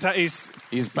 fantastic.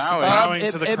 He's bowing.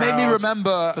 Bowing to the it made me crowd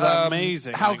remember for that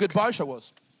amazing how link. good Bioshock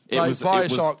was. It was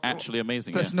Bioshock, actually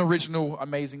amazing. That's an original,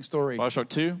 amazing story. Bioshock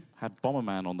 2 had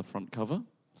Bomberman on the front cover,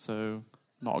 so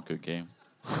not a good game.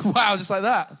 Wow, just like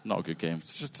that. Not a good game.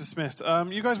 It's just dismissed.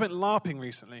 You guys went LARPing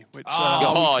recently, which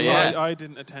yeah. I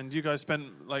didn't attend. You guys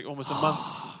spent like almost a month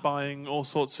buying all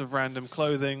sorts of random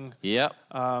clothing, Yep.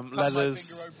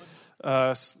 leathers.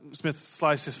 Smith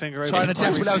sliced his finger Trying open. to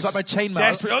desperate. That was like my chainmail.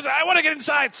 Desperate. I want to get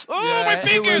inside. Oh, my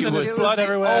fingers! It was There's blood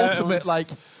everywhere. Ultimate, like,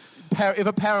 if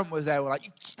a parent was there, we're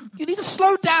like, you need to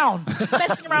slow down.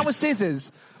 Messing around with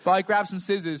scissors. But I grabbed some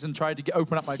scissors and tried to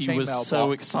open up my chainmail. He was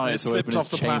so excited to open his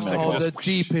plastic. chainmail. Oh, the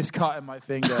deepest cut in my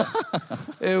finger.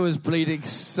 It was bleeding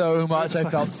so much. I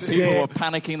felt People sick. were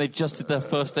panicking. They just did their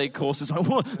first aid courses. Like,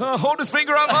 hold his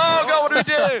finger up. Oh, God, what do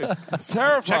we do? It's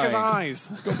terrifying. Check his eyes.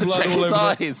 Got blood Check all his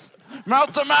over it. eyes.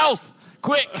 Mouth to mouth.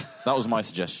 Quick. That was my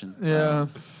suggestion. Yeah.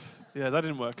 Yeah, that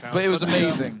didn't work out. But it was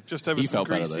amazing. Just over He some felt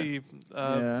better, greasy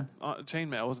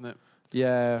chainmail, wasn't it?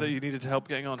 Yeah. That you needed help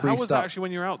getting on. How Greased was that up. actually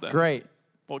when you were out there? Great.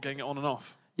 What, getting it on and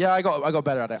off? Yeah, I got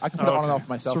better at it. I can put it on and off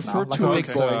myself It's now, referred like to a big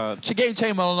as, boy. Getting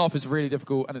chainmail on and off is really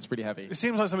difficult, and it's really heavy. It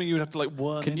seems like something you would have to like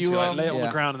worm Can into, you, like lay it on yeah.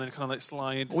 the ground and then kind of like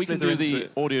slide. We can slither do into the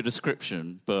it. audio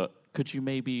description, but could you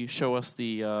maybe show us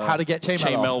the How to get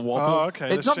chainmail off. wobble? Oh,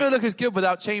 okay. It's not going to look as good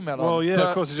without chainmail on. Well, yeah, but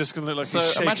of course, it's just going to look like So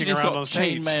he's imagine shaking he's around got on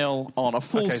stage. chainmail on, a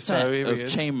full Okay, set so here of he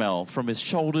is. chainmail from his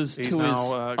shoulders He's to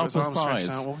now, got his his upper arms stretched thighs.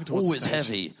 out, walking towards Oh, the it's stage.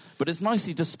 heavy, but it's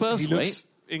nicely dispersed. He Mate. looks.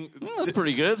 That's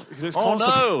pretty good. He looks Oh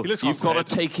constipated. no! He looks You've got to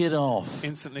constipated. take it off.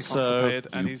 Instantly So constipated,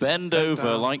 and you he's bend bent over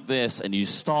down. like this, and you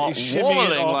start He's shimmying it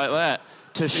waddling off. like that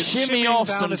to He's shimmy shimmying off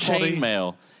down some his body.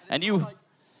 chainmail, and you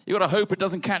got to hope it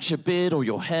doesn't catch your beard or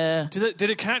your hair. Did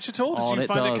it catch at all? Did Oh, you it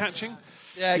find it does. catching?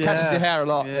 yeah, it catches Yeah. your hair a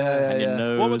lot. Yeah. Yeah, And your yeah.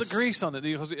 nose. What was the grease on it?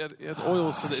 Because it had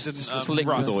oil so that it didn't Slick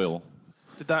rust. with oil.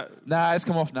 Did that? Nah, it's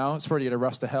come off now. It's probably going to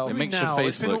rust to hell. It makes your now?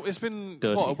 face look It's been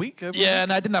dirty. what, a week? Over Yeah, a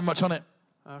no, I didn't have much on it.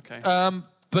 week? Okay.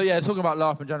 But yeah, talking about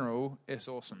LARP in general, it's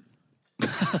awesome.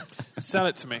 Sell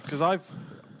it to me because I've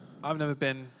never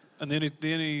been, and the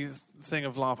only thing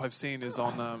of LARP I've seen is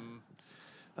on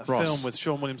that Ross. film with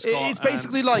Sean William Scott. It's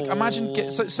basically and like Paul imagine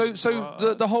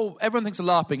the whole everyone thinks of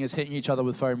LARPing is hitting each other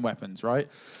with foam weapons, right?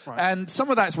 And some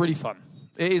of that's really fun.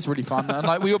 It is really fun, and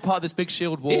like we were part of this big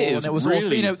shield wall, It is and it was really-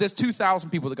 awesome. You know, there's 2,000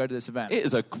 people that go to this event. It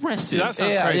is aggressive. See, that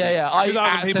sounds yeah, crazy. yeah, yeah. I 2,000 people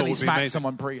accidentally would be smacked amazing.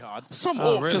 someone pretty hard. Some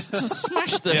Oh, orc really? just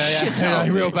smashed the Yeah, shit yeah, out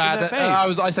of real you. bad. In their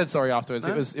face? I said sorry afterwards.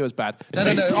 It was bad. No.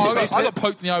 I got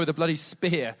poked in the eye with a bloody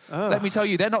spear. Let me tell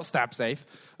you, they're not stab safe.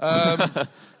 But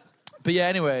yeah,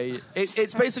 anyway,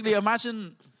 it's basically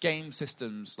imagine game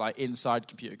systems like inside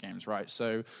computer games, right?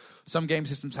 So some game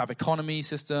systems have economy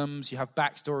systems. You have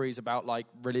backstories about like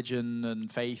religion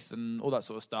and faith and all that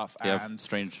sort of stuff. And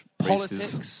strange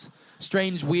politics, races.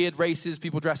 strange, weird races.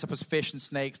 People dress up as fish and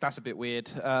snakes. That's a bit weird.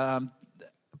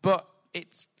 But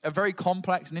it's a very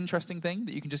complex and interesting thing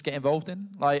that you can just get involved in.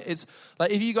 Like it's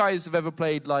like if you guys have ever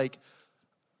played like,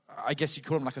 I guess you'd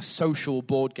call them like a social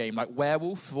board game, like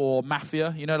Werewolf or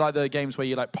Mafia. You know, like the games where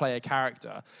you like play a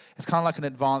character. It's kind of like an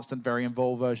advanced and very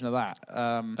involved version of that.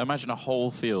 Imagine a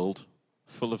whole field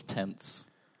full of tents,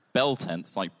 bell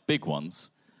tents, like big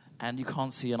ones, and you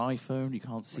can't see an iPhone, you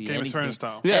can't see Game anything. of Thrones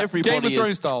style. Yeah, Game of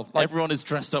Thrones style. Like, everyone is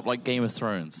dressed up like Game of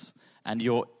Thrones, and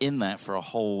you're in that for a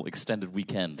whole extended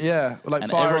weekend. yeah, like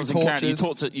And firing everyone's in character.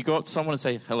 torches. You go up to someone and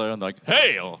say hello, and they're like,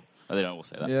 "Hail!" Oh, they don't all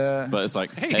say that. Yeah. But it's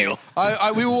like, hail.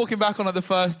 We were walking back on like the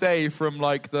first day from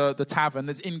like the tavern.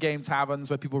 There's in-game taverns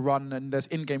where people run, and there's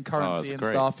in-game currency that's and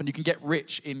great. stuff, and you can get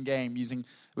rich in-game using,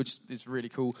 which is really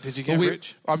cool. Did you get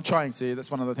rich? I'm trying to. That's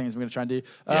one of the things I'm going to try and do.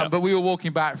 Yeah. But we were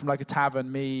walking back from like a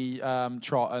tavern, me,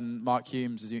 Trot, and Mark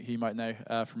Humes, as you might know,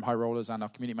 from High Rollers and our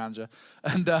community manager.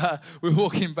 And we were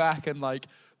walking back, and like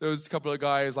there was a couple of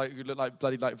guys like who looked like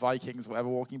bloody like Vikings, or whatever,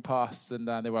 walking past, and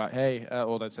they were like, "Hey,"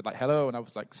 or they said like "hello," and I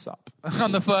was like, "Sup."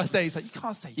 On the first day, he's like, "You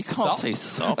can't say You sup." can't say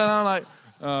sup. And I'm like,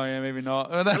 "Oh yeah, maybe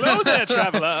not." And Hello there,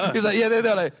 traveller. he's like, "Yeah,"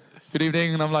 they're like, "Good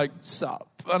evening," and I'm like, "Sup,"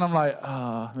 and I'm like,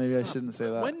 maybe I shouldn't say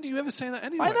that. When do you ever say that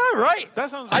anyway? I know, right?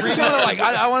 That sounds I just really wanted to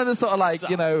I wanted to sort of like, Sup.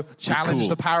 you know, challenge Cool.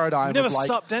 the paradigm. You've never of like,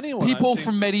 supped anyone, people I've seen.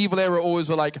 from medieval era always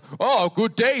were like, "Oh,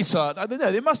 good day, sir." I don't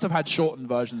know. They must have had shortened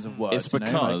versions of words. It's you know,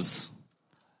 like- because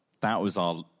that was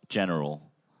our general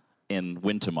in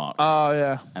Wintermark. Oh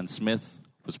yeah. And Smith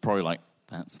was probably like,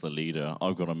 "That's the leader.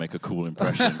 I've got to make a cool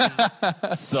impression."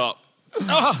 Sup?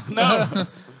 Oh, no.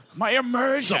 My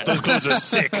immersion. Those clothes are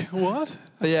sick. What?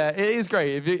 But yeah, it is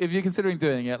great if you're considering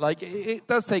doing it. Like, it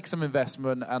does take some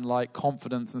investment and like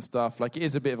confidence and stuff. Like, it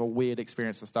is a bit of a weird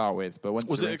experience to start with. But once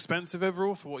Was you're it expensive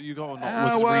overall for what you got or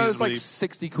not? well, it was like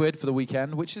reasonably- £60 for the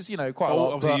weekend, which is quite a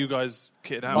lot. obviously but- you guys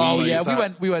kitted out. Oh Like, yeah, is we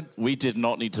that- went. We did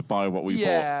not need to buy what we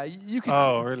Yeah, you could.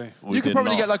 Oh really? bought. We You could did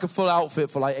probably not. get like a full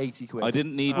outfit for like £80. I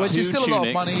didn't need which two is still tunics.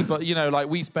 a lot of money, but like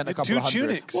we spent a couple Two of hundred.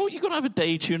 tunics. Well, you got to have a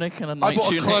day tunic and a I night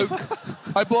bought a tunic. cloak.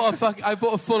 I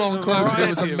bought a full-on cloak. And it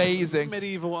was Variety of amazing.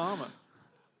 Medieval armor.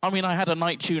 I mean, I had a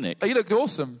night tunic. Oh, you looked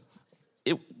awesome.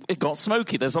 It got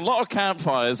smoky. There's a lot of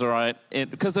campfires, all right,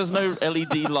 because there's no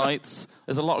LED lights.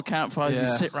 There's a lot of campfires. You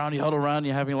Yeah. sit around, you huddle around,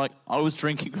 you're having like, I was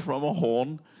drinking from a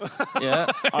horn. Yeah,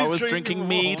 I was drinking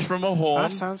mead from a horn.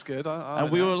 That sounds good.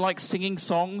 And we were like singing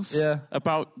songs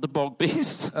about the bog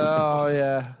beast. Oh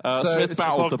yeah. Smith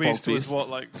battled the bog Beast was beast. what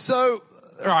like. So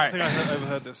I right. think I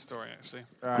overheard this story actually.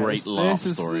 Right, Great this- laugh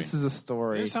this story. This is a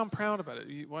story. You sound proud about it.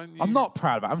 Why don't you... I'm not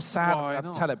proud of it. I'm sad Why I have to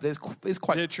not? tell it, but it's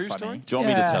quite Is it a true funny. story? Do you want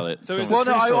me to Yeah. tell it? So it's Well, a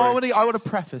true no, story. I want to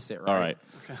preface it, right? All right.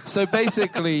 So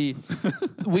basically,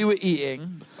 we were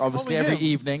eating obviously Oh, yeah. every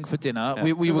evening for dinner.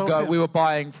 Yeah. We Who else here? were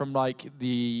buying from like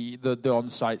the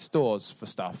on-site stores for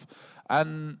stuff,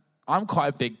 and I'm quite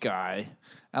a big guy,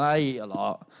 and I eat a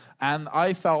lot. And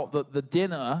I felt that the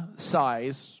dinner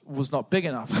size was not big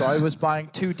enough, so I was buying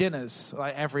 2 dinners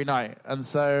like every night. And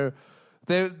so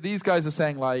these guys are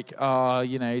saying like, oh,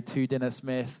 2 dinner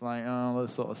Smith, like all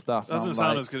this sort of stuff. And Doesn't I'm sound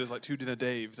like, as good as like 2 dinner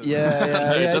Dave. Does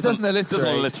yeah, it it doesn't doesn't alliterate.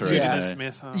 alliterate. 2 Yeah. dinner Yeah.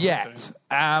 Smith. Oh, Yet.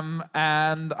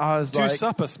 And I was 2 like,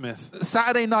 supper Smith.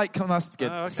 Saturday night comes. That's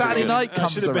good. Oh, okay. Saturday Good. night I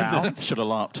comes should have been around. Should have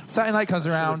laughed. Saturday night comes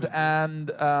around,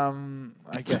 and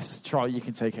I guess Charlie, you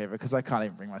can take over because I can't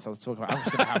even bring myself to talk about.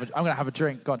 I'm gonna have a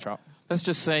drink. Go on, Charlie. Let's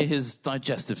just say his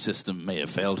digestive system may have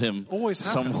failed him. Always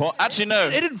happens. somewhat. Actually, no.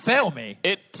 It didn't fail me.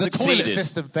 It the succeeded. toilet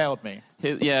system failed me.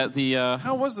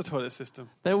 How was the toilet system?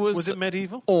 There Was it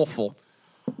medieval? Awful.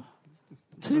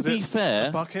 To Was be it fair,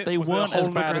 a bucket? they Was it a weren't hole as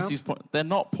in the bad as ground? these. They're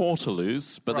not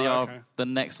Portaloos, but they Right, are okay. the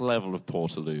next level of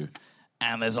Portaloo.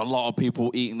 And there's a lot of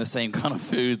people eating the same kind of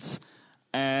foods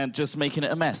and just making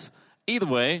it a mess. Either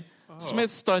way,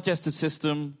 Smith's digestive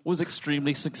system was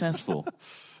extremely successful.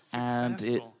 And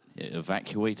it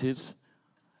evacuated,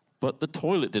 but the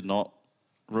toilet did not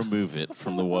remove it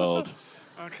from the world.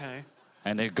 Okay.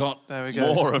 And it got There we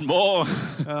go. more and more.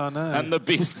 Oh no. And the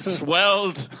beast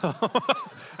swelled.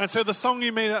 And so the song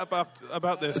you made up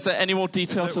about this. Is there any more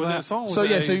detail to was it a that? song? or was So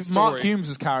it yeah, a so story? Mark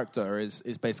Humes' character is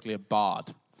basically a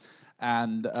bard.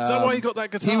 And Is that why you got that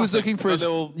guitar? he was thing? looking for A his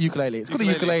little ukulele. It's called a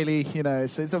ukulele,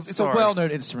 it's a Sorry. well-known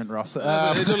instrument, Ross. it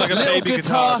looked like a little baby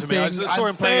guitar to me. I thing, saw him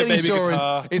I'm playing a fairly baby sure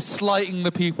guitar. Is slighting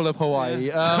the people of Hawaii.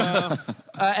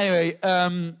 Anyway,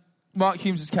 Mark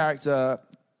Humes' character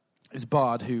is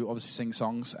bard who obviously sings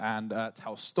songs and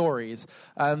tells stories.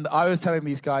 And I was telling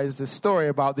these guys this story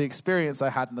about the experience I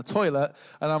had in the toilet,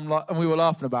 and we were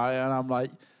laughing about it, and I'm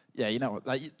like, yeah, you know what?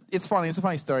 Like, it's funny. It's a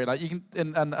funny story. Like, you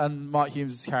can, and Mark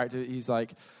Humes' character, he's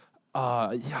like,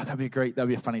 yeah, that'd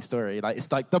be a funny story. Like,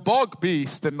 it's like the bog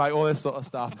beast and like all this sort of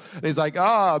stuff. And he's like,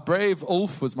 brave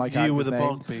Ulf was my character's You were the name.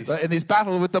 bog beast. Like, in his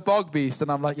battle with the bog beast, and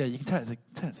I'm like, yeah, you can tell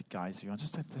it to guys if you want.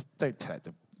 Just don't tell it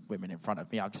to women in front of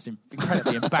me. I'm just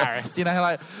incredibly embarrassed. You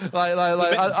know, like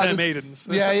I just, maidens.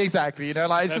 Yeah, exactly. You know,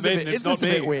 like it's just a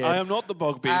bit weird. I am not the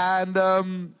bog beast.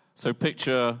 And So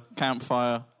picture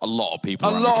campfire, a lot of people.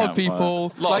 a around lot the of campfire,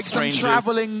 people, lot like of some strangers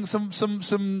traveling,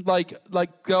 some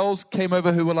like girls came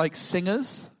over who were like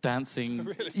singers. dancing,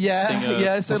 Yeah, singer,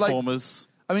 yeah. So like, performers.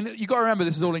 I mean, you got to remember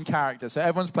this is all in character. So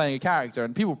everyone's playing a character,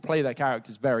 and people play their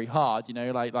characters very hard. You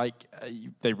know,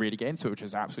 they really get into it, which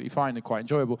is absolutely fine and quite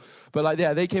enjoyable. But like,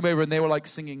 yeah, they came over and they were like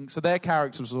singing. So their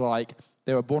characters were like,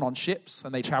 they were born on ships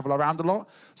and they travel around a lot.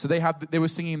 So they were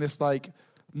singing this like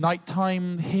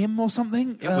nighttime hymn or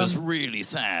something. It was really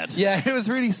sad. Yeah, it was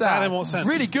really sad. Sad in what sense?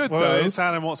 Really good Wait, though.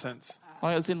 sad in what sense?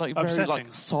 Like, as in, like, very Upsetting.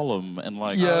 like solemn and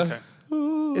like, Yeah. Oh, okay.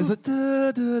 Is it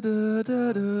da da da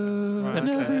da da? and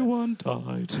Okay. everyone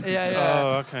died. Yeah, yeah. Oh,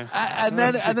 okay. And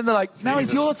then they're like, now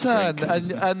it's Jesus. your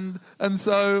turn, and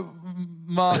so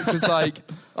Mark was like,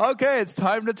 okay, it's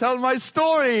time to tell my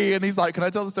story, and he's like, can I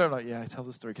tell the story? I'm like, yeah, tell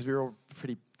the story, because we were all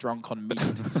pretty drunk on mead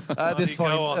at this you go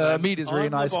on, point. then. Mead is really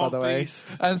I'm the nice, by the bog way.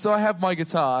 beast. And so I have my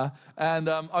guitar, and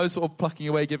I was sort of plucking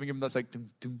away, giving him that's like, ding,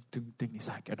 ding, ding, ding. He's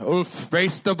like, and Ulf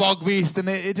raced the bog beast, and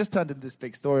it just turned into this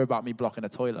big story about me blocking a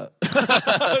toilet.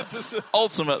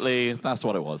 Ultimately, that's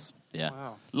what it was. Yeah.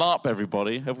 Wow. LARP,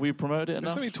 everybody. Have we promoted it There's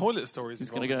enough? so many toilet stories. Who's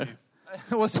involved, gonna go?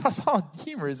 Well, that's hard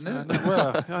humour, isn't it?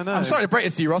 Well, I know. I'm sorry to break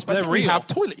it to you, Ross, but They're we real. have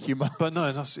toilet humour. But no,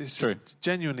 it's True. just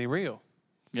genuinely real.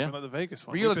 Yeah. Like the Vegas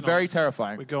one. Real We've and been very on-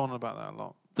 terrifying. We go on about that a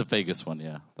lot. The Vegas one,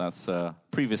 yeah. That's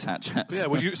previous hat chats.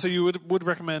 Yeah, you would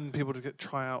recommend people to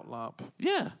try out LARP?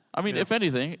 Yeah. I mean, Yeah. if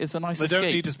anything, it's a nice They escape.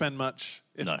 don't need to spend much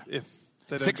if, No. if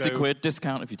they don't 60 go. quid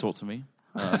discount if you talk to me.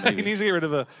 He Maybe. needs to get rid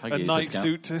of I a get you a night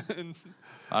discount. suit and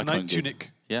I a night can't give-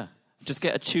 tunic. Yeah. Just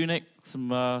get a tunic,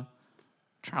 some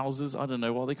trousers. I don't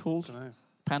know what are they called. Dunno.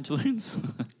 Pantaloons?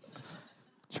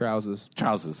 Trousers.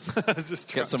 Trousers.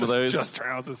 Just Get some of those. Just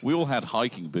trousers. We all had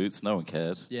hiking boots. No one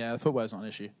cared. Yeah, the footwear's not an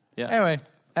issue. Yeah. Anyway,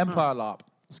 Empire LARP.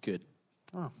 It's good.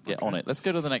 Oh, Get on it. Let's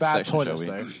go to the next Bad section, toilets,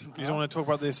 shall we? though. You don't want to talk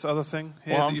about this other thing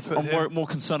here Well, that you put I'm here? more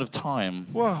concerned of time.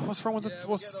 Whoa, what's wrong with it?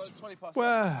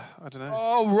 Well, I don't know.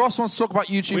 Oh, Ross wants to talk about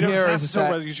YouTube We don't Heroes. have a to talk sec.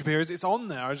 about YouTube Heroes. It's on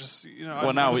there. I just, Well,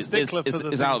 I'm now a it's stickler for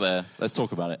the out things. there. Let's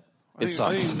talk about it. I It didn't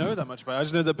sucks. even know that much about it. I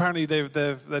just know that apparently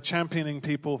they're championing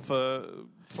people for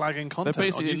flagging content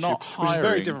basically on YouTube, not which is very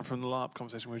hiring- different from the LARP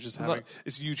conversation we were just having. Look-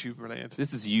 It's YouTube related.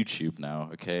 This is YouTube now,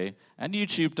 okay? And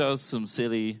YouTube does some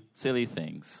silly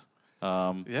things.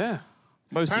 Yeah.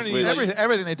 Most of Apparently- which...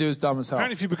 Everything they do is dumb as hell.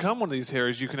 Apparently, if you become one of these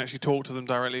heroes, you can actually talk to them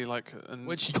directly,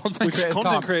 Which content creators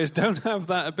content can't. creators don't have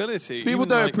that ability. People Even,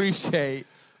 don't like, appreciate.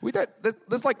 We don't.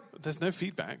 There's like There's no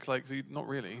feedback. Like, not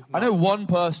really. I know one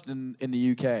person in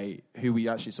the UK who we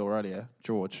actually saw earlier,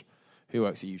 George, who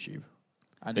works at YouTube.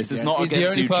 And This he's is the- not he's the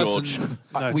against only you, person George.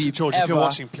 No, we've George, if you're ever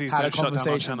watching, please had don't a shut down our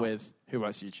conversation channel. with who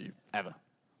works at YouTube ever.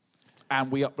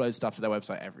 And we upload stuff to their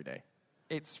website every day.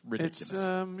 It's ridiculous. It's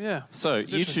yeah. So,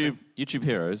 It's interesting. YouTube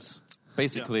Heroes,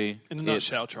 basically... In a it's-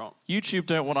 nutshell, Trot. YouTube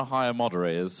don't want to hire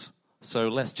moderators, so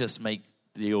let's just make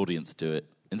the audience do it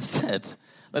instead.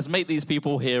 Let's make these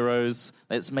people heroes.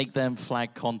 Let's make them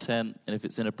flag content, and if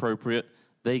it's inappropriate,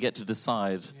 they get to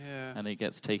decide, Yeah. and it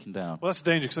gets taken down. Well, that's the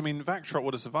danger because I mean, Vactrot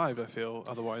would have survived. I feel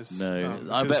otherwise. No,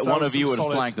 I because bet that one was of you some would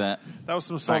solid- flag that. That was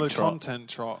some solid Vactrot. content,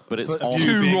 Trot. But it's But on.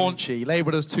 too being- raunchy.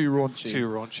 Labelled as too raunchy. Too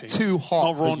raunchy. Too hot.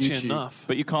 Not for raunchy YouTube. enough.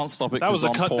 But you can't stop it That because was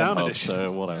it's a on cut down Pornhub, edition.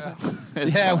 so whatever.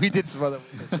 It's Yeah, fine. we did some other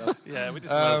weird stuff. Yeah, we did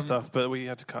some other stuff, but we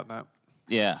had to cut that.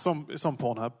 Yeah, It's on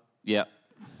Pornhub. yeah.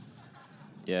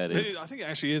 Yeah, it is. I think it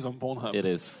actually is on Pornhub. It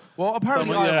is. Well,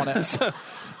 apparently Someone- I'm yeah. on it.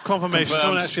 Confirmation. Confirmed.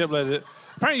 Someone actually uploaded it.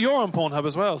 Apparently, you're on Pornhub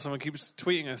as well. Someone keeps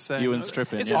tweeting us saying You and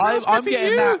stripping, It's yeah. just Al I'm Smith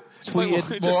getting you. that It's like, tweeted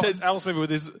well, it just more- says Al Smith with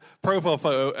his profile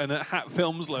photo and a Hat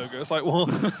Films logo. It's like, well,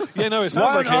 yeah, no, it sounds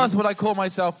Why like on earth him. would I call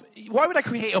myself? Why would I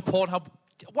create a Pornhub?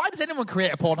 Why does anyone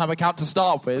create a Pornhub account to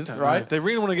start with? Right? They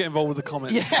really want to get involved with the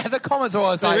comments. Yeah, the comments are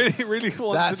always They like, really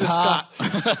want to "That's discuss.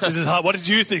 This is hot. What did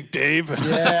you think, Dave?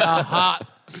 "Yeah, hot,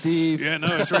 Steve." Yeah, no,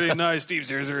 it's really nice. Steve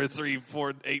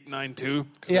 0034892.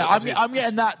 Yeah, I'm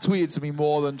getting that tweeted to me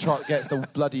more than Trot gets the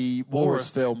bloody Walrus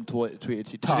Walrus. film tweeted to Do you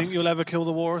Tusk. think you'll ever kill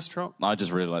the Walrus, Trot? I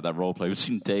just really like that role play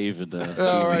between Dave and. Oh,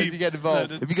 right, Steve. you get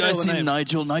involved. No, Have you Say guys the seen name.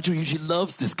 Nigel? Nigel usually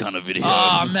loves this kind of video.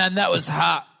 Oh man, that was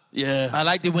hot. Yeah. I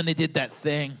liked it when they did that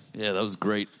thing. Yeah, that was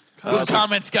great. Good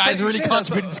comments, guys. Really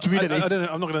contributing to this community. I don't know,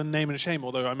 I'm not going to name and shame,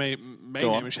 although I may Go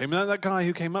on. name and shame. That guy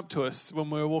who came up to us when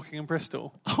we were walking in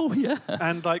Bristol. Oh, yeah.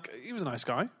 And, he was a nice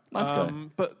guy. Nice guy.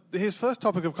 But his first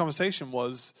topic of conversation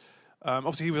was,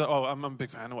 obviously he was like, oh, I'm a big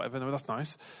fan or whatever. No, that's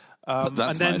nice.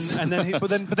 That's nice.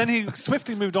 But then he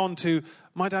swiftly moved on to,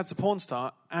 my dad's a porn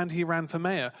star, and he ran for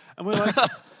mayor. And we were like,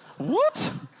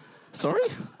 What? Sorry?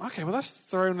 okay, well,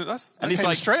 that And he's came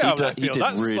like, straight out of left he field. did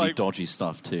That's really dodgy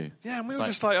stuff, too. Yeah, and we It's were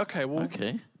just like, okay, well,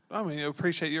 Okay. I mean, I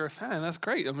appreciate you're a fan. That's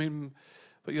great. I mean,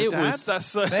 but your It dad, was-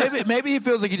 that's... Maybe he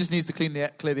feels like he just needs to clear the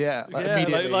air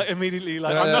immediately.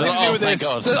 Like, Yeah, I'm nothing to do oh, with thank this.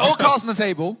 God. So all cards on the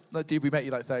table. Like, dude, we met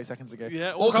you like 30 seconds ago.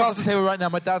 Yeah, all cards on the table right now.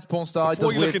 My dad's a porn star. He Before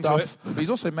does you weird look into stuff. But he's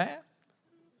also mayor.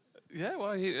 Yeah,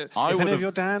 well, I if would any of have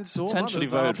your dads or potentially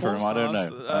mothers are voted for him, porn I don't stars,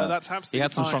 know. that's absolutely he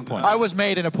had some fine. strong points. I was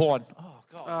made in a porn. Oh,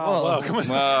 God. Well, come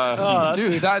on.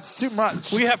 Dude, that's too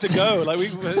much. We have to go. Like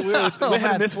we're Oh, heading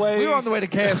man. this way. We were on the way to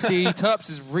KFC. Terps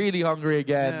is really hungry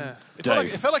again. Yeah.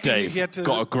 Dave, It felt like Dave he had to.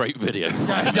 got a great video.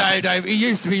 Dave, he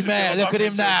used to be mayor. Look at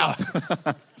him now.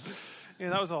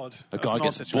 Yeah, that was odd. A That was guy an odd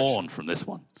gets situation. born from this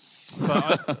one.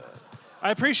 But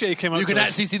I appreciate he came up You to can us.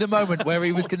 actually see the moment where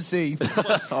he was conceived.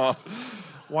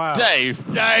 Wow. Dave,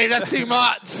 Dave, that's too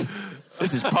much.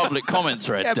 this is public comment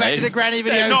thread, Get back to the Dave. granny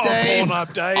Dave, videos, not Dave. on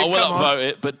Pornhub, Dave. I will Come on. upvote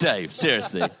it, but Dave,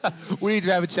 seriously, We need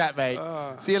to have a chat, mate.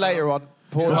 See you later on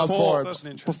Pornhub Before- Forum. that's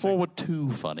an interesting. before we're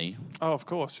too funny, Oh, of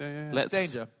course. Yeah.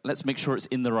 let's make sure it's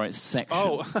in the right section,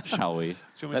 Oh. shall we? you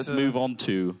want me Let's to- move on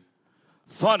to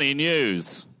funny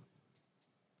news.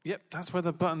 Yep, that's where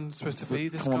the button's supposed to be.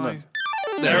 This Come on, guy. then.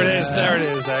 There it is. There it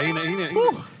is.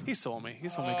 There. He saw me. He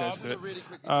saw me go through it.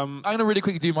 I'm going to really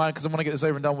quickly do mine because I want to get this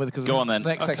over and done with. Because Go on, then. The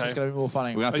next Okay. section's going to be more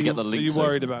funny. We have Are to you, get the are links. you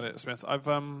worried over. about it, Smith? I've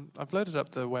loaded up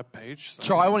the web page. So.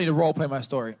 Sure, I want you to role play my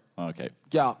story. Okay.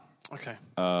 Yeah. Okay.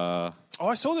 Uh, Oh,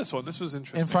 I saw this one. This was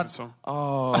interesting. In front- This one.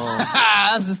 oh,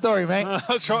 That's the story, mate.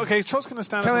 Okay, Trot's going to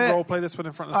stand Come up and here. role play this one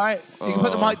in front of us. All right, you can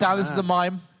put the mic down. This is the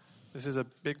mime. This is a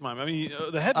big mime. I mean,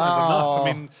 the headline's enough.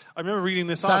 I mean, I remember reading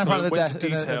this Stand in article front and of the went to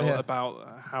desk, in detail here.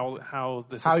 about how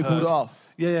this How he occurred. pulled it off.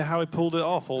 Yeah, how he pulled it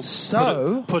off. Or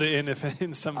So- put it in if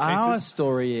in some Our cases.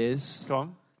 story is Go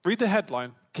on. Read the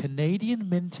headline. Canadian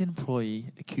Mint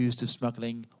employee accused of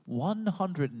smuggling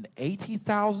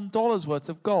 $180,000 worth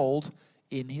of gold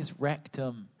in his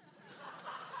rectum.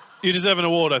 You deserve an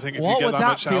award, I think, if What you get would that that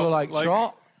much feel out. like,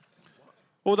 Trot?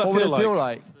 What would that What would feel it like? feel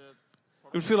like?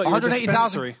 It would feel like you were a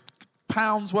 180,000 dispensary.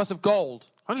 pounds worth of gold.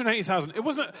 180,000. It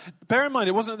wasn't. Bear in mind,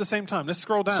 it wasn't at the same time. Let's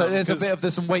scroll down. So there's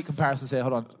because- some weight comparisons here.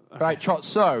 Hold on. Right, Trot.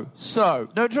 So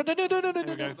no, Trot, no. There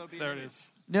we go. There it is.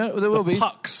 No, there will be.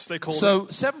 Pucks, they call So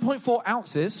it. 7.4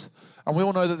 ounces, and we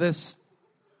all know that this.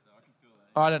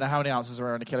 I don't know how many ounces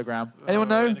are in a kilogram. Anyone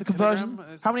know in the a conversion? kilogram,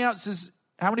 it's- How many ounces?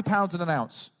 How many pounds in an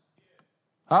ounce?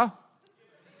 Huh?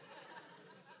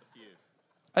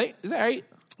 8? Is it 8?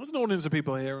 There's an audience of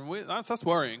people here, and that's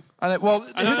worrying. And well,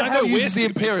 I who know- the I hell know we're uses the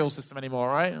stupid. imperial system anymore,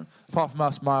 right? Apart from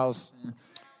us, Miles.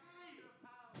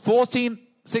 14,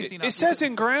 16 It ounces. says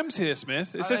in grams here,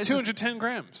 Smith. It says it's 210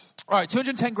 grams. All right,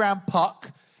 210 gram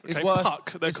puck is Okay, worth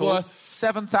puck, they're is called. worth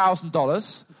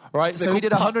 $7,000. Right, They're so he called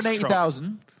did pucks,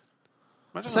 180,000.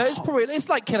 Imagine So a it's probably it's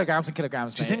like kilograms and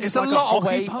kilograms. you mate. think it's it's a like a lot of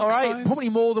hockey weight? puck All right, size? probably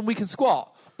more than we can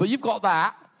squat. But you've got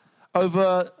that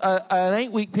over an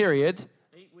 8-week period.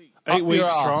 8 up your weeks,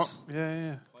 arse. Trot.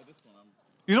 Yeah.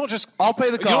 You're not just. I'll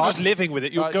play the You're not card. just living with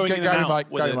it. You're Right, going go- in go and to out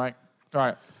Mike, with go to it. Mike. All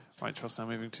right. Right, Trot's now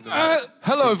moving to the right.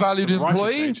 Hello, valued Right on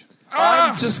employee. stage.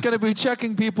 I'm just going to be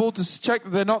checking people to check that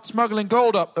they're not smuggling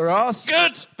gold up their ass.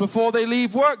 Good. Before they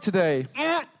leave work today.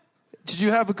 Did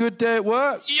you have a good day at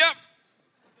work? Yep.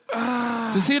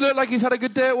 Does he look like he's had a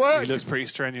good day at work? He looks pretty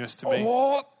strenuous to me.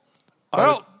 What?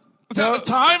 Well, Is that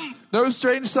the time? no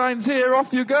strange signs here.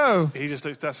 Off you go. He just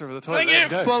looks desperate for the toilet. Thank There you. you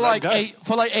go. For Let him like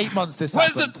go. 8 months, this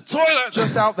Where's the happened. toilet?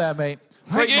 Just out there, mate.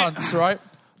 For Thank 8 you. months, right?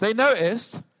 They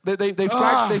noticed that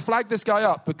they flagged this guy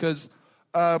up because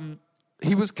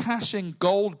he was cashing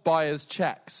gold buyers'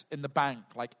 checks in the bank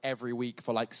like every week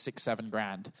for like 6-7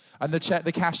 grand, and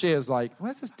the cashier's like,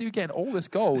 "Where's this dude getting all this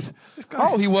gold?"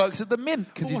 Oh, he works at the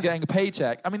mint because he's getting a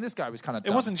paycheck. I mean, this guy was kind of.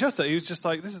 It wasn't just that. He was just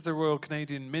like, this is the Royal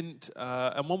Canadian Mint,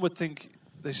 and one would think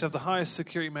they should have the highest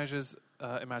security measures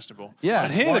imaginable. Yeah.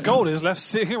 And here Why the gold is left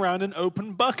sitting around in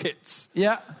open buckets.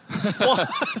 Yeah.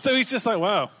 So he's just like,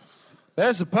 wow.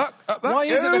 There's the puck. Why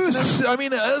is it left in I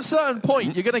mean, at a certain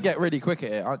point, you're going to get really quick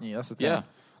at it, aren't you? That's the thing. Yeah.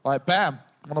 Like, bam,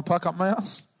 want to puck up my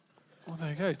ass? Well, there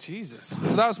you go. Jesus. So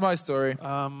that was my story.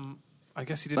 I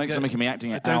guess he didn't. Thanks for making me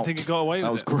acting I it don't out. think he got away with it.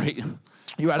 That was great.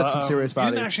 You added some serious You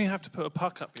value. didn't actually have to put a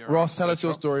puck up your Ross, ass, tell us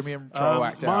your Rob. story. Me and Charles will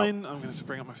act Mine, I'm going to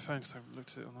bring up my phone because I've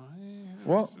looked at it on the...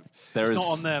 What? There It's is.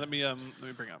 not on there. Let me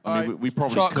bring it up. I mean, we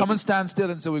probably Charles, could- come and stand still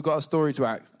until we've got a story to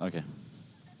act. Okay.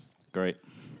 Great.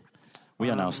 We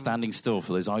are now standing still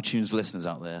for those iTunes listeners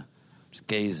out there, just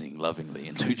gazing lovingly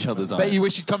into each other's eyes. Bet you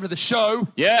wish you'd come to the show.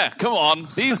 Yeah, come on.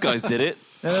 These guys did it.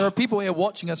 Now, there are people here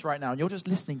watching us right now, and you're just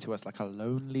listening to us like a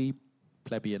lonely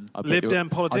plebeian. I bet Lib you're- Dem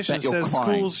politician I bet you're says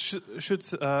crying. schools should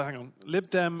hang on. Lib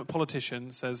Dem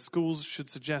politician says schools should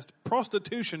suggest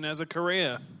prostitution as a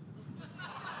career.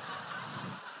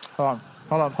 Hold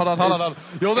on.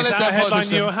 You're the Is Lib that Dem a headline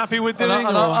politician. you're happy with doing? And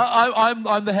or-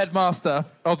 I'm the headmaster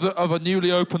of a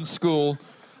newly opened school.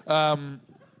 Yep,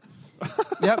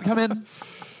 come in.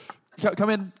 Come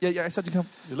in. Yeah, I said to come.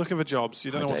 You're looking for jobs.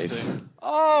 You don't Hi, know what to Dave. do.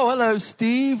 Oh, hello,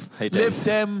 Steve. Hey, Dave. Lib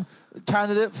Dem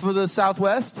candidate for the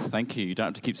Southwest. Thank you. You don't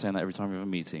have to keep saying that every time we have a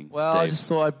meeting. Well, I Dave, just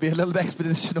thought I'd be a little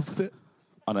expeditional with it.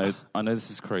 I know this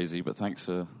is crazy, but thanks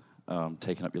for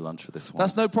taking up your lunch for this one.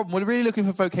 That's no problem. We're really looking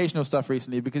for vocational stuff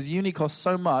recently because uni costs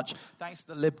so much. Thanks to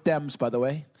the Lib Dems, by the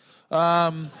way.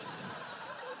 As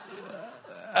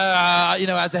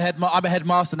I'm a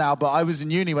headmaster now, but I was in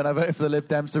uni when I voted for the Lib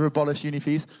Dems to abolish uni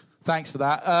fees. Thanks for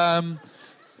that.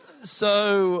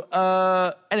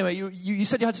 Anyway, you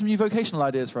said you had some new vocational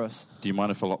ideas for us. Do you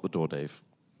mind if I lock the door, Dave?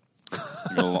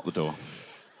 I'm going to lock the door.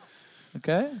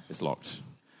 Okay. It's locked.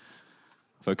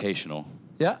 Vocational.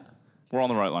 Yeah. We're on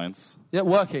the right lines. Yeah,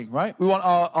 working, right? We want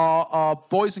our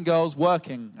boys and girls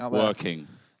working out there. Working.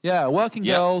 Yeah, working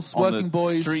Yep. girls, On working the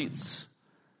boys. streets,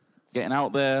 getting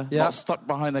out there, Yeah. not stuck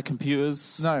behind their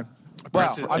computers, No.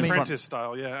 Well, Apprentice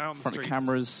style, yeah, out on the front of streets.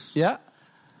 cameras. yeah.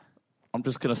 I'm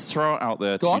just going to throw it out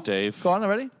there Go to on. you, Dave. Go on,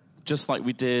 ready? Just like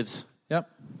we did Yep.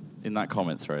 in that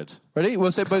comment thread. Ready?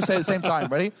 We'll both say it at the same time.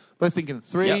 Ready? Both thinking.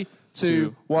 3, Yep.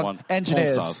 2, 1.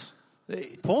 Engineers. Porn stars.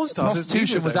 Porn stars.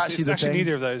 Prostitution was actually it's the actually thing.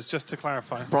 neither of those. Just to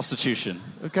clarify, Prostitution.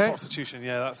 Okay. prostitution.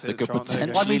 Yeah, that's They it. could Tron, there you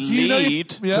go. potentially do you know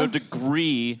lead yeah. to a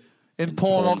degree In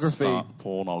pornography.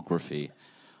 Pornography.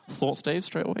 Thoughts, Dave,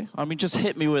 straight away? I mean, just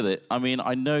hit me with it. I mean,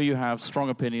 I know you have strong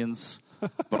opinions,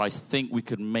 but I think we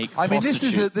could make I mean, this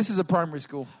prostitutes- is a primary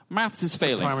school. Maths is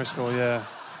failing. Primary school, yeah.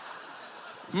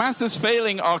 Maths is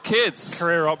failing our kids.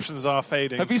 Career options are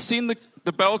fading. Have you seen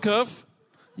the bell curve?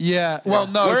 Yeah. Well,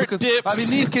 no, Where it because dips. I mean,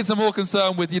 these kids are more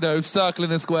concerned with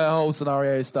circling a square hole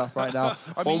scenario stuff right now.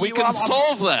 I Well, mean, we can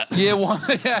solve that. Year one,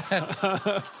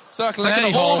 yeah. Circling That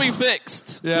any can all hole. be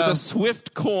fixed Yeah. with a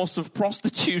swift course of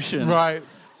prostitution. Right.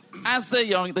 As they're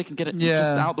young, they can get it Yeah. just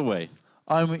out the way.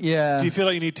 Yeah. Do you feel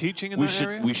like you need teaching in that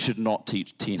area? We should not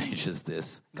teach teenagers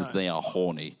this because they are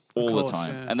horny all course, the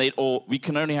time, yeah. and we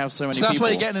can only have so many So that's people.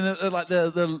 why you're getting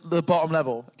in the bottom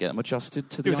level. Get them adjusted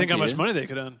to the People think how idea. much money they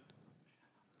could earn.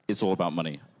 It's all about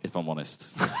money, if I'm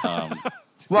honest. Well, I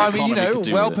The mean, economy could do with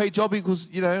well-paid job equals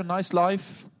nice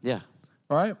life, Yeah,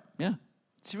 right? yeah.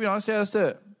 To be honest, yeah, let's do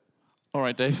it. All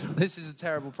right, Dave. This is a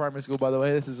terrible primary school, by the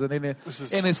way. This is an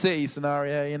is- inner city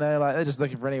scenario. Like they're just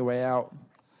looking for any way out.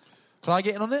 Can I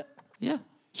get in on it? Yeah.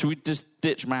 Should we just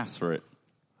ditch maths for it?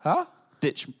 Huh?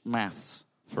 Ditch maths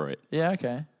for it. Yeah,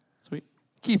 okay. Sweet.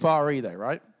 Keep RE though,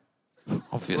 right?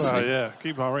 Obviously. Well, yeah,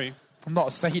 keep RE. I'm not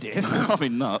a sadist. I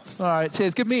mean, nuts. All right,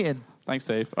 cheers. Good meeting. Thanks,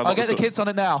 Dave. I'll get the kids on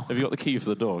it now. Have you got the key for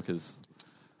the door? Because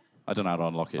I don't know how to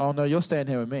unlock it. Oh no, you're staying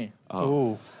here with me.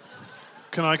 Oh.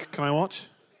 Can I watch?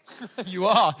 You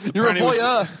are. You're a Apparently it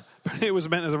voyeur. was- apparently it was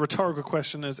meant as a rhetorical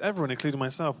question, as everyone, including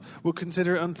myself, would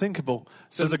consider it unthinkable.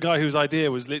 Says the guy whose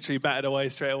idea was literally batted away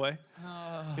straight away.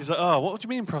 He's like, oh, what do you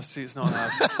mean prostitutes not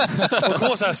allowed? Well, of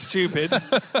course that's stupid.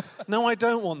 No, I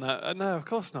don't want that. No, of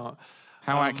course not.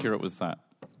 How accurate was that?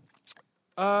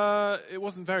 It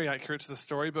wasn't very accurate to the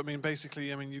story, but I mean, basically,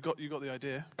 you got the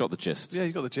idea. Got the gist. Yeah,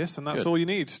 you got the gist, and that's Good. all you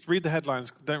need. Read the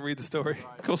headlines, don't read the story.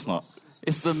 Of course not.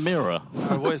 It's the Mirror.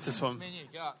 What is this one?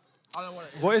 I don't want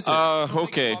it. What is it?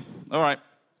 Okay. All right.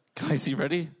 Guys, you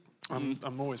ready?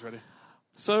 I'm always ready.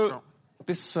 So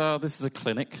this is a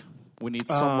clinic. We need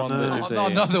someone no. that is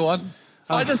Not another one.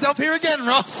 Find us up here again,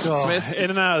 Ross. Smith.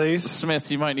 In and out of these. Smith,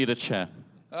 you might need a chair.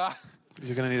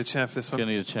 You're going to need a chair for this You're one. going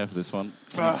to need a chair for this one.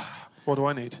 What do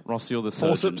I need? Ross, you're the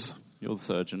surgeon. Forceps? You're the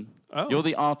surgeon. Oh. You're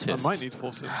the artist. I might need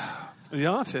forceps. The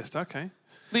artist, okay.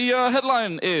 The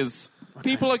headline is,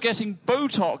 people are getting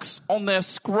Botox on their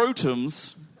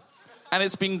scrotums, and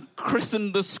it's been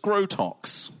christened the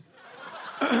Scrotox.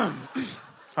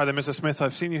 Hi there, Mr. Smith.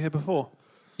 I've seen you here before.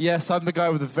 Yes, I'm the guy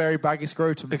with the very baggy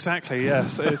scrotum. Exactly,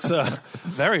 yes. It's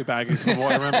very baggy from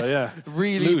what I remember, yeah.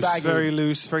 Really loose, baggy. very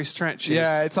loose, very stretchy.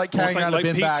 Yeah, it's like carrying Almost around a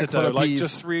bin pizza bag full dough, of like peas.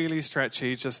 just really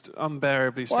stretchy, just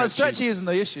unbearably stretchy. Well, stretchy isn't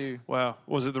the issue. Wow.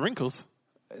 Was it the wrinkles?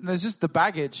 There's just the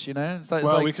baggage, you know? It's Well,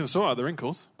 like, we can sort out the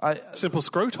wrinkles. Simple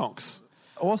Scrotox.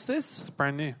 what's this? It's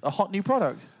brand new. A hot new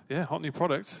product? Yeah, hot new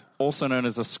product. Also known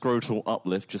as a scrotal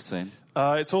uplift, just saying.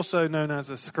 It's also known as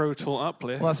a scrotal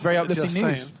uplift. Well, that's very uplifting Just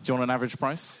news. saying. Do you want an average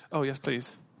price? Oh, yes,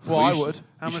 please. Well, Well, I you should- would.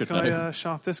 How You much should can know. I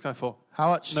shaft this guy for? How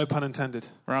much? No pun intended.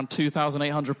 Around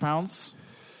 £2,800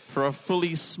 for a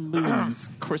fully smooth,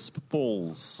 crisp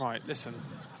balls. Right, listen.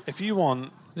 If you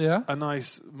want Yeah? a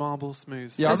nice marble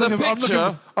smooth Yeah, There's a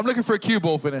picture. I'm looking for a cue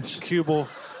ball finish. cue ball,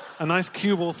 a nice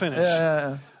cue ball finish,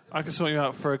 Yeah. I can sort you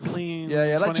out for a clean.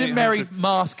 Like Jim 2800. Merry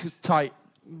mask tight.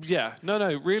 Yeah, no,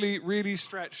 really, really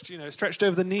stretched. You know, stretched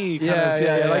over the knee. Kind Yeah,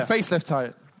 of, like facelift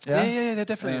tight. Yeah? yeah,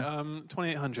 definitely. Yeah.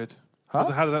 2,800. Huh?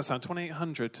 How does that sound?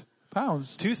 2,800.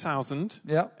 Pounds.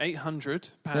 2,800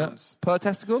 Yeah. pounds. Per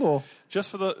testicle or? Just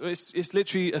for the. It's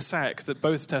literally a sack that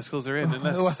both testicles are in,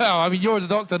 unless. Well, I mean, you're the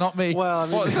doctor, not me. Well, I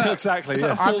mean, What is that? exactly. Is Yeah.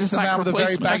 that a I'm full just a sack man with a very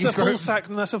replacement? baggy That's a full scrotum. sack.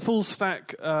 That's a full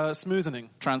stack smoothening,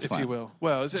 Transplant. if you will.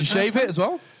 Well, is it Did you shave transplant? it as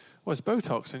well? Well, it's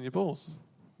Botox in your balls,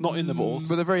 not in the balls.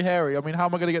 But they're very hairy. I mean, how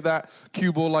am I going to get that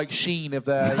cue ball like sheen if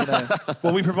they're, you know?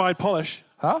 Well, we provide polish.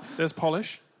 Huh? There's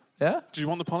polish. Yeah? Do you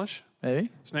want the polish? Maybe.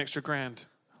 It's an extra grand.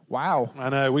 Wow. I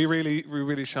know. We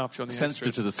really shaft you on the Sensitive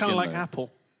extras. to the It's kind of skin, like though.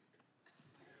 Apple.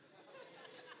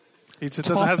 It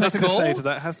has nothing to say to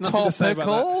that. Has nothing to say about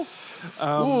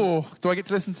Topical. Ooh. Do I get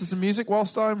to listen to some music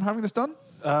whilst I'm having this done?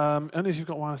 that. Only if you've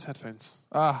got wireless headphones.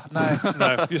 Ah, no.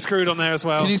 No, you're screwed on there as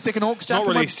well. Can you stick an aux jack Not in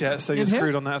my- released yet, so in you're here?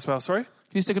 screwed on that as well. Sorry? Can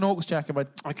you stick an aux jack in my...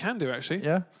 I can do, actually.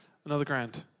 Yeah? Another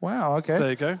grand. Wow, okay. There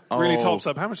you go. Really Oh. tops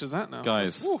up. How much is that now?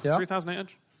 Guys. Ooh, Yeah.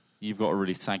 3,800. You've got a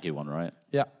really saggy one, right?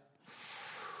 Yeah.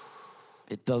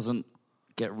 It doesn't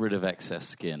get rid of excess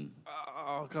skin.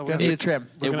 Oh, God. Gonna need a trim.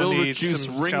 we're It gonna will need reduce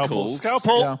some wrinkles.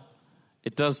 Scalpel. Yeah.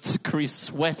 It does decrease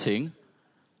sweating.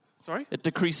 Sorry? It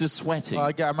decreases sweating. I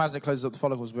imagine it closes up the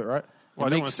follicles a bit, right? Well, I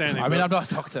don't want to say anything. I mean, but I'm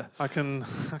not a doctor. I can.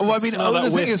 Well, I mean, smell that the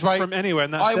thing whiff is, right, from anywhere,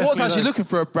 and that's I was definitely actually those. looking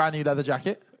for a brand new leather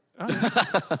jacket.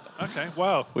 Okay,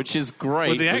 wow. which is great.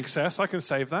 With the excess, I can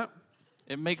save that.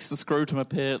 It makes the scrotum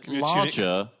appear me a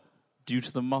larger due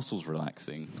to the muscles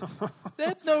relaxing.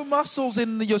 There's no muscles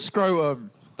in your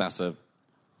scrotum.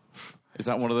 Is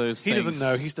that one of those He things? doesn't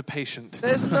know. He's the patient.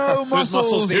 There's no Those muscles.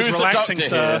 muscles need Who's the relaxing, doctor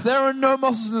sir. here? There are no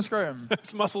muscles in the scrotum.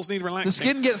 Those muscles need relaxing. The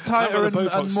skin gets That tighter with and, the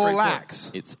Botox and more straight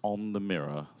lax. It's on the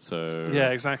mirror, so... Yeah,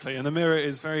 exactly. And the mirror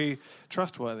is very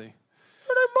trustworthy. There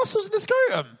are no muscles in the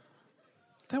scrotum.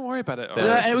 Don't worry about it. all There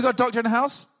right? And we got a doctor in the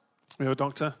house. We have a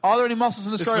doctor. Are there any muscles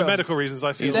in the This is for scrotum? medical reasons,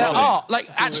 I feel. There Wally. are, like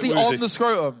feel a bit actually woozy. on the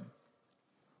scrotum.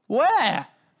 Where?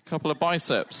 Couple of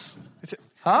biceps. Is it-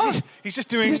 Huh? He's just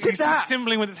doing. He just did He's that.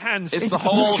 symboling with his hands. It's the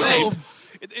whole scrotum.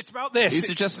 shape. It's about this. He's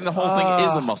It's- suggesting the whole thing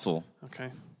is a muscle. Okay.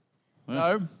 No. I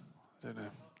don't know.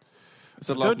 It's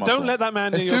a love muscle. Don't let that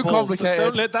man near It's your too balls. complicated.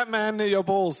 Don't let that man near your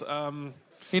balls.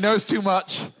 He knows too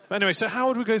much. But anyway, so how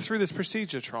would we go through this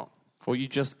procedure, Trot? Or you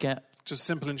just get Just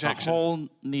simple a injection. whole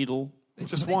needle.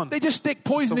 Just one. They just stick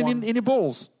poison It's the in your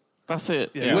balls. That's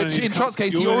it. Yeah. Yeah. You Which, only need in to Trot's come-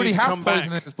 case, you he only already need to has come poison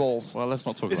back. in his balls. Well, let's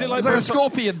not talk Is it about like It's like a Botox?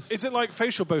 scorpion. Is it like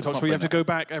facial Botox not where you have to bring go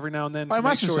back every now and then I to make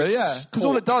imagine sure so, it's yeah. Because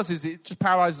all it taut? does is it just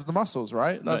paralyzes the muscles,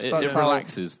 right? that. That's It how-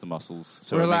 relaxes the muscles,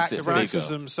 so Relax- it makes It it relaxes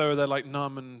bigger. them so they're like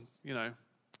numb and,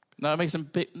 No, it makes them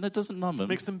big. No, it doesn't numb them.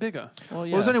 makes them bigger. Well,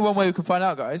 yeah. Well, there's only one way we can find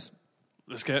out, guys.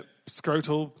 Let's get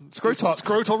scrotal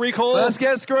Scrotox. recall. Let's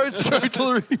get scrotal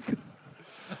recall.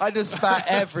 I just spat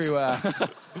everywhere.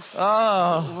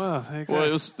 Oh. Well, there you go. Well,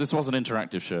 this was an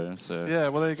interactive show, so... Yeah,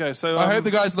 well, there you go. So I hope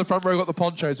the guys in the front row got the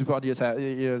ponchos we put on your head.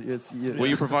 Were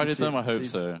you provided them? I hope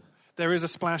so. there is a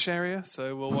splash area,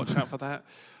 so we'll watch out for that.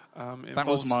 That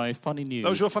was my funny news. That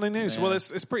was your funny news. Yeah. Well,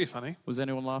 it's pretty funny. Was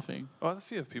anyone laughing? Well, a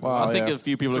few people. Wow. I think yeah. a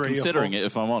few people are 3 or considering 4. it,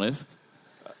 if I'm honest.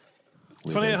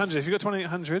 2,800. If you've got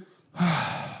 2,800,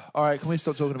 All right, can we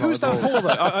stop talking about who's the that balls? for?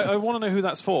 Though I want to know who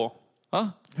that's for.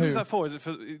 Huh? Who's that for? Is it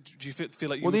for? Do you feel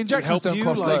like you? Well, the it injections help don't you?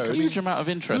 cost like, loads. Huge amount of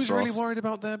interest, Who's really Ross. worried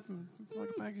about their like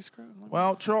baggy scrotum?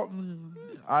 Well,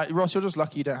 Ross, you're just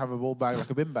lucky you don't have a ball bag like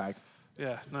a bin bag.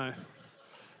 Yeah, no.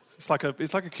 It's like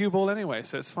a cue ball anyway,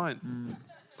 so it's fine.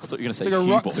 I thought you were going to It's say like a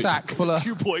cuboid. rucksack full of...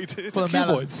 Cuboid. It's Full a of cuboid.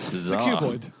 melons. It's a Bizarre.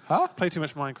 cuboid. Huh? Play too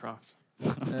much Minecraft.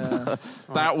 Yeah.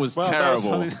 That was Well, that was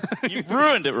terrible. funny. You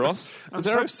ruined it, Ross. I'm Is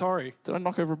there so a- sorry. Did I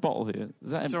knock over a bottle here? Is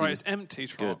that It's empty? all right. It's empty,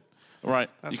 Trot. Good. All right,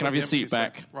 That's you can what have your the seat empty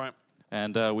said. back, Right.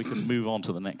 and we can move on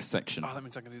to the next section. Oh, that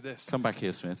means I can do this. Come back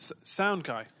here, Smith. Sound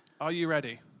guy, are you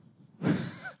ready? Yeah,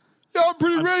 I'm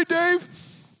pretty ready, Dave.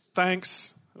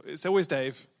 Thanks. It's always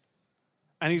Dave.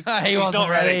 And he's he he's wasn't not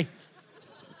ready.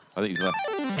 I think he's left.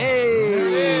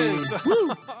 Hey!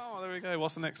 Oh, there we go.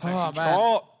 What's the next section? man.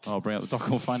 Trot. I'll bring up the doc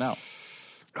and we'll find out.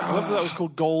 I love that was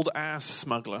called Gold Ass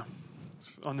Smuggler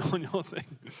on your thing.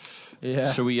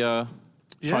 Yeah. Shall we try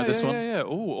this one? Yeah.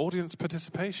 Oh, audience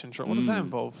participation. Trot. What does that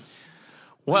involve? Does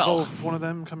it Well, involve one of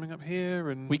them coming up here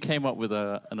and we came up with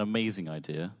an amazing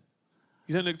idea.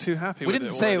 you don't look too happy We with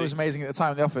didn't it say it already. was amazing at the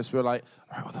time in the office. We were like,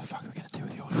 all right, what the fuck are we going to do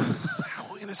with the audience? How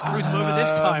are we going to screw them over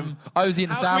this time? I was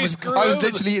eating a How can we sandwich. screw I was over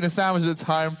literally eating a sandwich at the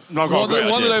time. No, I've got a great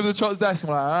Wandered idea. over the Trot's desk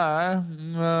and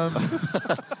I'm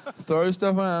like, throw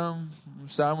stuff around,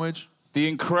 sandwich. The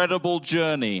Incredible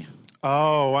Journey.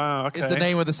 Oh, wow. Okay. Is the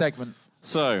name of the segment.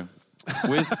 So,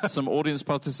 with some audience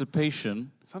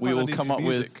participation, Sounds we like will that come needs up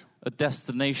music. with a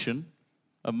destination,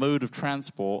 a mode of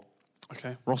transport.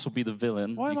 Okay. Ross will be the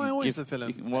villain. Why am I always give- the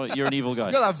villain? Well, you're an evil guy.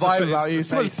 You got that vibe It's about the you.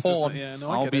 So much face, isn't porn. it? Yeah, no,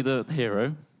 I I'll get be it. the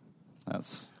hero.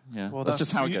 That's Well, that's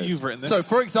just how it goes. You've written this. So,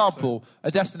 for example, a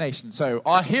destination. So,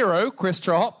 our hero, Chris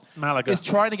Trott, Malaga. is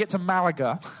trying to get to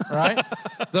Malaga, right?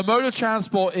 The mode of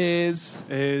transport is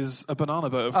is a banana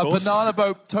boat, of a course. banana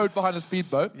boat towed behind a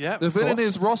speedboat. Yeah, the of villain course.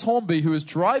 is Ross Hornby, who is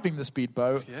driving the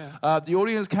speedboat. Yeah. The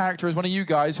audience character is one of you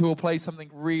guys who will play something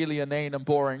really inane and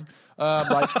boring,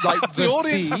 like The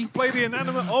audience sea. have to play the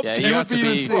inanimate Yeah, object. you would have to be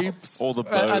be the or the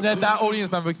boat. And then that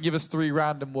audience member can give us 3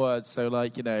 random words. So,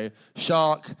 like,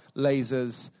 shark,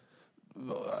 lasers,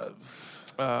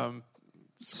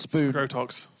 spoon.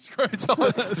 Scrotox.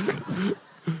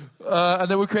 And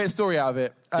then we'll create a story out of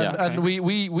it. And, Yeah. and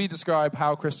we describe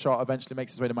how Chris Trott eventually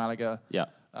makes his way to Malaga. yeah,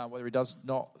 Whether he does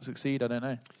not succeed, I don't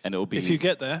know. and it will be If you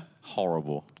get there,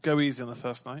 horrible. go easy on the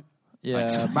first night. Yeah,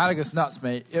 Thanks. Malaga's nuts,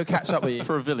 mate. It'll catch up with you.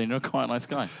 For a villain, you're quite a nice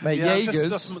guy. Mate, Yeah,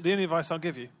 Jaegers, that's the only advice I'll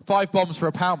give you. 5 bombs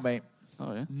for £1, mate.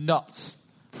 Oh yeah. Nuts.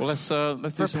 Well, let's do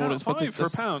For a some pound, audience for a participation.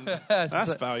 pound. That's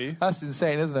That's value. That's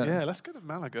insane, isn't it? Yeah, let's go to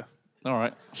Malaga. All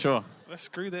right, sure. Let's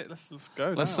screw that. Let's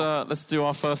go. Let's now. let's do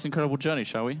our first incredible journey,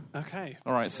 shall we? Okay.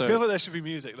 All right, so Feels like there should be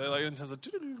music, though, like in terms of.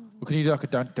 Well, can you do like a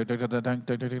dun dun dun dun dun dun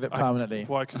dun dun dun permanently?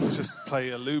 Well, I can just play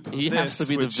a loop. Of he this, has to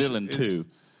be the which villain is too.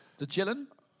 The Gillen?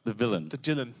 The villain. The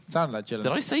Gillen. Sounded like Gillen.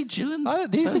 Did I say Gillen? I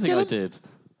don't- did he say think I Gillen? did.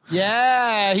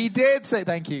 Yeah, he did say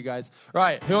thank you, guys.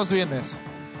 Right, who wants to be in this?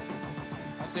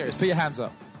 I'm serious. Put your hands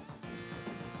up.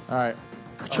 All right.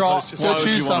 Trot, it's just- so Why would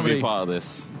choose you want to somebody. be part of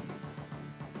this?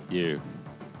 You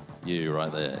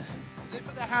right there. They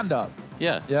put their hand up.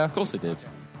 Yeah, Yeah? Of course they did.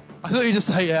 I thought you just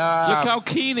say, yeah. Look how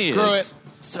keen he screw is. it.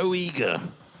 So eager.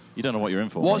 You don't know what you're in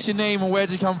for. What's mate. your name and where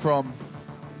did you come from?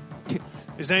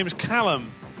 His name's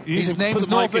Callum. You His need to name's put the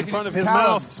mic Norfolk in and front of it's his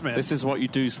Callum. mouth, Smith. This is what you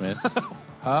do, Smith.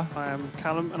 I am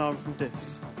Callum and I'm from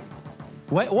Dis.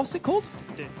 Wait, what's it called?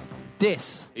 Dis.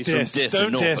 Dis. He's Diss. from Dis Don't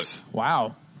in Norfolk. diss.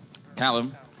 Wow.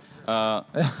 Callum.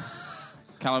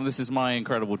 Callum, this is my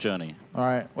incredible journey. All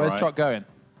right. Where's All right. Trot going?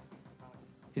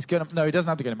 He's going. No, he doesn't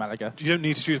have to go to Malaga. You don't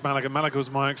need to choose Malaga. Malaga was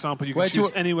my example. You can Where do you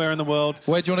choose wa- anywhere in the world.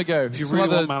 Where do you want to go? If you Some really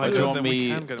other, want Malaga, do you want then me we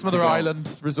can go to some other go.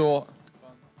 island resort.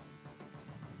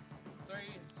 3,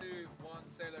 2, 1,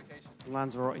 say location.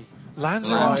 Lanzarote.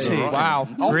 Lanzarote. Lanzarote. Wow.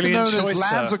 Often Brilliant known choice, as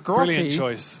sir. Lanzarote. Brilliant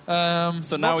choice. So now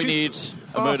Not we too need a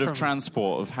far mode of from-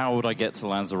 transport of how would I get to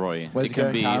Lanzarote. Where's it it can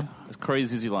going, be Callum? as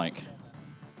crazy as you like.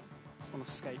 On a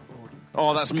skateboard.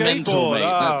 Oh, that's Skateboard, mental, mate.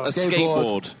 ah. That's a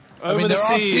Skateboard. skateboard. Over I mean, the there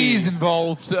are sea. seas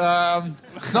involved. Not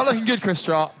looking good, Chris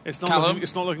Trot. It's not, Callum? looking,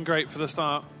 it's not looking great for the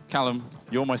start. Callum,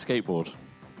 you're my skateboard.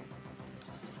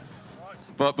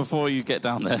 But before you get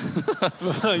down there,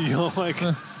 You're like,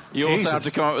 you also have Jesus.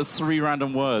 to come up with 3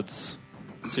 random words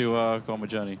to go on my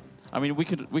journey. I mean, we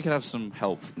could have some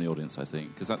help from the audience, I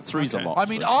think, because that 3's Okay. a lot. I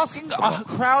mean, asking a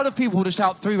crowd of people to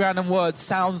shout 3 random words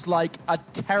sounds like a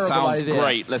terrible sounds idea.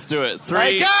 great. Let's do it. 3, There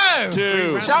you go!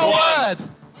 2, Shout 1. a word.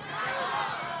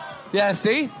 Yeah,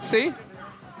 see?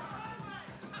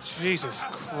 Jesus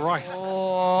Christ.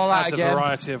 Oh, that That's a again.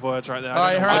 variety of words right there. All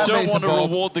right, don't know hurry I up, don't Mason want to Bob.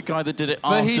 reward the guy that did it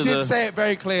But after he did say it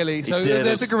very clearly, so did.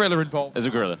 there's a gorilla involved. There's a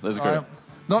gorilla. There's a All gorilla. right.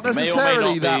 Not May or may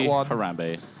necessarily not that be one.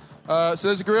 Harambe. So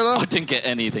there's a gorilla. I didn't get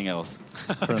anything else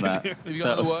from that. Have you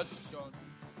got another word?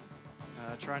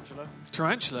 Tarantula.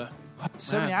 Tarantula.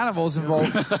 So many Man. animals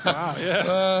involved. Wow,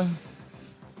 yeah.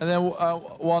 And then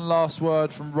one last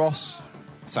word from Ross.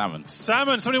 Salmon.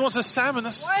 Salmon. Somebody wants a salmon.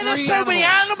 That's Why are there 3 so many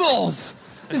animals?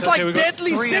 It's okay, like we've got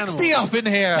Deadly 3 60 animals. up in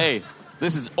here. Hey,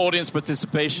 this is audience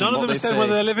participation. None of what them they have said say.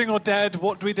 whether they're living or dead.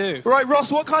 What do we do? Right,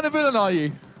 Ross, what kind of villain are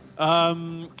you?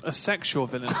 A sexual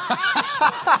villain.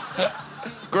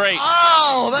 Great.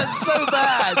 Oh, that's so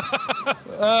bad.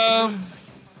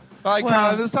 All right,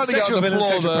 Callum, it's time to get sexual on the villain,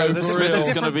 floor, sexual though. predator. For Smith real.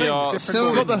 is gonna be our- different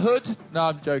Still got the things. hood? No,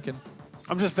 I'm joking.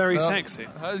 I'm just very sexy.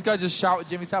 This guy just shouted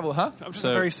Jimmy Savile, huh? I'm just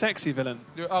a very sexy villain.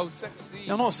 Sexy.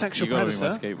 I'm not a sexual You got to be my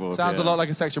predator. skateboard. Sounds a lot like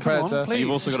a sexual Come on, predator. please.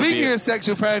 You've also got to Speaking be. of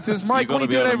sexual predators, Mike, You've what are you gotta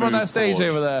be doing able to over on that move stage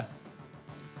forward. over there?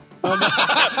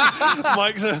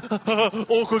 Mike's a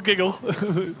awkward giggle.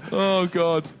 Oh,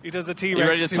 God. He does the You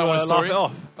ready T-Rex to to tell my laugh story? it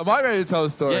off. Am I ready to tell the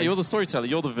story? Yeah, you're the storyteller.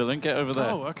 You're the villain. Get over there.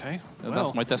 Oh, okay. And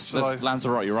that's my desk. shall I- That's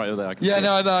Lanzarote. You're right over there. I can Yeah, see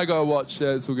no, it. I got to watch. Yeah,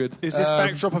 it's all good. Is this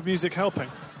backdrop of music helping?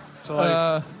 So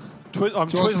I'm do you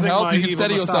want some twizzling help? my You can evil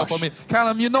steady yourself moustache. on me.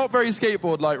 Callum, you're not very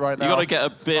skateboard-like right now. You got to get a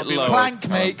bit lower. Plank,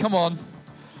 mate. Come on.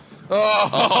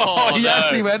 Oh, he no.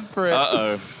 actually went for it.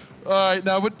 Uh-oh. All right,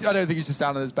 no, I don't think you should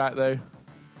stand on his back, though.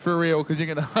 For real, because you're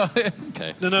going to hurt him.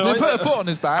 Okay. No, Put a foot on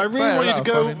his back. I really Fair want you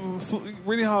to enough, go I mean.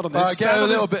 really hard on this. All right, get Stamp a on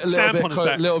little his- bit, stamp on his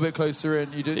back. little bit closer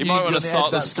in. You might want to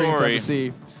start the screen for story. to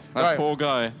see. That Right. poor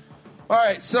guy. All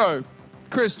right, so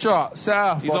Chris Trott set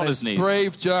off He's on his his knees.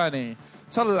 brave journey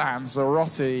to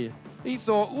Lanzarote. He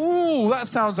thought, ooh, that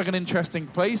sounds like an interesting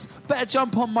place. Better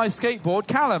jump on my skateboard.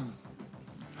 Callum.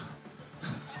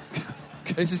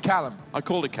 This is Callum. I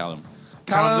called it Callum.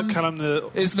 Callum the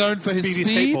is known for his speedy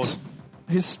speed, skateboard.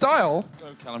 his style. Go,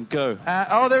 Callum, go.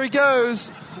 Oh, there he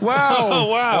goes. Wow. Oh,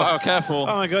 wow. Wow, careful.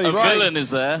 Oh, my God, A you're right. villain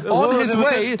is there. On Whoa, his don't-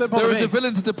 way, don't bother there is me. a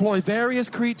villain to deploy various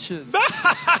creatures.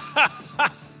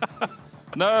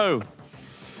 No.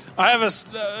 I have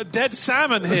a dead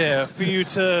salmon here for you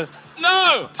to...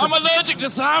 No! I'm allergic to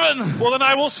salmon! Well, then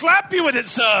I will slap you with it,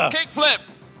 sir. Kickflip!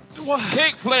 What?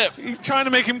 Kickflip! He's trying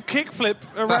to make him kickflip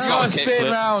around. That's not a spin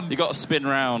Kickflip. round. You got to spin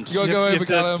round. You got to go over,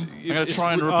 Callum. I'm gonna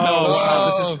try and repel the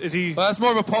Oh, salmon. this is he... Well, that's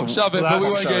more of a pop shove it, but we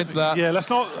won't get into that. Yeah, let's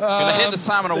not... I'm gonna hit the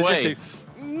salmon away. logistic.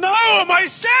 No, my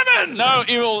salmon! No,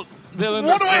 evil villain.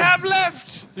 What do I have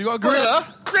left? You got a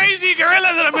gorilla? Crazy gorilla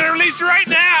that I'm going to release right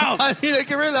now. I mean, a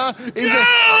gorilla is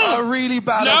No! a really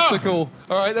bad No! obstacle.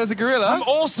 All right, there's a gorilla. I'm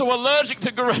also allergic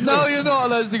to gorillas. No, you're not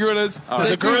allergic to gorillas. right. They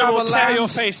The do gorilla have will a tear land- your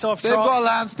face off, They've Trot. got a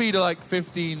land speed of like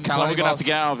 15. Callum, we're 20 gonna have to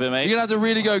get out of here, mate. You're going to have to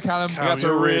really go, Callum. We have to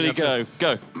You're really really gonna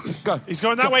go. Go. He's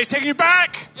going that way. He's taking you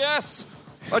back. Yes!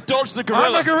 I dodged the I'm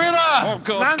gorilla. a gorilla. Oh,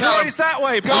 God. Lanzarote's that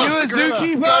way. Are past you a the gorilla.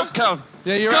 zookeeper? Go, Callum.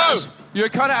 Yeah, you're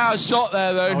kind of out of shot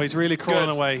there, though. Oh, he's really crawling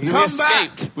Good. away. We Come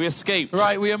back. escaped. We escaped.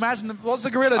 Right, we imagine. What's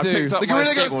the gorilla I do? picked up The my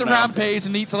gorilla goes to skateboard the now. rampage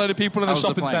and eats a load of people in the How's the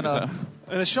shopping plank, centre.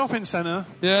 is In a shopping centre.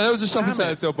 Yeah, there was a shopping Damn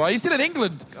centre it. to buy. He's still in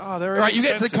England. Oh, they're Right, you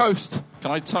get to the expensive. coast.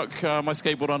 Can I tuck my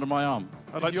skateboard under my arm?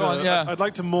 I'd like You to. want- yeah. I'd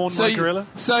like to mourn my gorilla.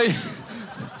 So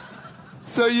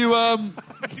you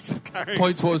He's just carrying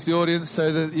point towards the audience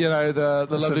so that you know the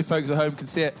lovely folks at home can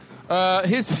see it.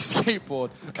 Here's the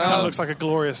skateboard. That looks like a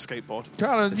glorious skateboard.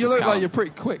 Callum, This you is look Callum. like you're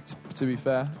pretty quick, to be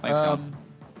fair. Thanks, Callum.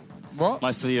 What?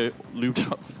 Nicely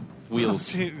lubed up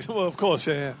wheels, Well, of course,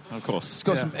 yeah. of course. It's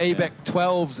got Yeah, some ABEC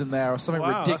 12s in there or something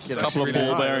Wow, that's ridiculous. Couple of really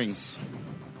ball high. bearings.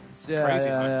 Yeah, crazy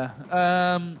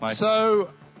yeah. Nice. So,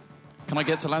 Can I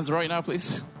get to Lanzarote now,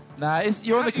 please? you're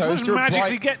on the You coast. couldn't You're in magically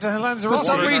Brighton. get to For Lanzarote. some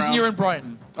Wandering reason, around. you're in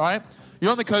Brighton. All right,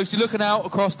 you're on the coast. You're looking out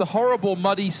across the horrible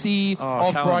muddy sea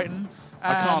of Callum, Brighton.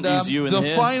 I can't And, use you in the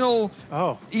here. final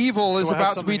Oh, evil is do I have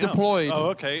about to be something else? deployed. Oh,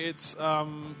 okay. It's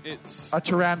A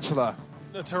tarantula.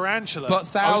 a tarantula. But I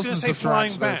was going thousands to say of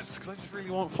flying tarantulas. bats because I just really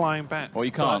want flying bats. Well,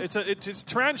 you But can't. it's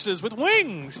tarantulas with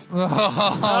wings. Oh,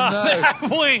 They no.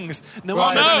 have wings. No Right.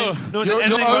 one said No. any- no one said Your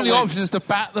anything about only wings. option is to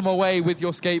bat them away with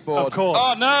your skateboard. Of course.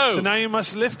 Oh, no. So now you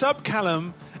must lift up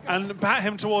Callum and bat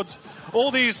him towards all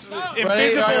these invisible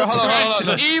Ready? Right, hold on, hold on.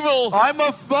 tarantulas. Evil! I'm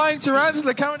a flying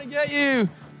tarantula coming to get you.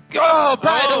 Oh,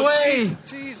 bat Oh, away.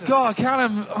 Jesus. God,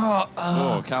 Callum.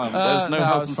 Oh, Callum, there's no no,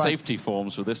 health it's and fine. safety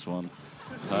forms for this one.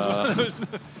 Are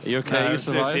you okay? No, You seriously,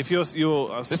 survived? if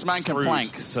you're This man can screwed.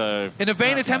 plank, so In a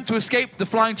vain attempt to escape the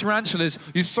flying tarantulas,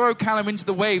 you throw Callum into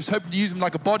the waves, hoping to use him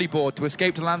like a bodyboard to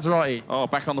escape to Lanzarote. oh,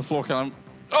 back on the floor, Callum.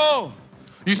 Oh,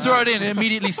 You throw it in, it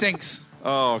immediately sinks.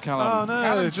 oh, Callum. Oh no,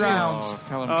 Callum jeez. drowns. Oh,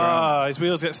 Callum drowns. Ah, his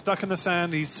wheels get stuck in the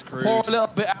sand. He's screwed. Pour a little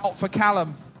bit out for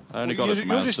Callum. I only got you're it from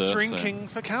you're Asda, just drinking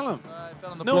for Callum.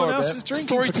 Fell on the No floor one a else bit. is So. drinking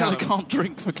for Storyteller Callum. can't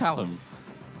drink for Callum.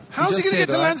 How's he just going to get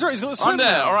did, to right? Lanzarote? He's got to swim I'm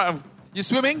there. now. All right. You're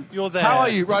swimming? You're there. How are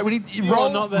you? Right, we need you You're roll,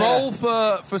 not there. roll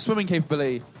for swimming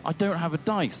capability. I don't have a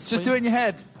dice. Just do it in your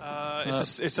head.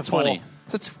 It's a 20. four.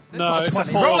 It's No, not it's a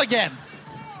 20. four. Roll again.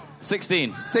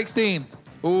 16. 16.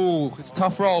 Ooh, it's a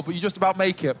tough roll, but you just about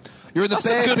make it. You're in the That's a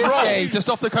Bay of good Biscay, roll. just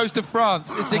off the coast of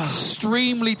France. It's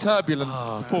extremely turbulent.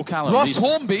 Oh, poor Callum. Ross He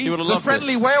Hornby, would have the loved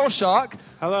friendly this. whale shark,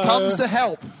 Hello. comes to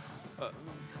help.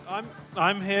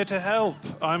 I'm here to help.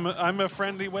 I'm a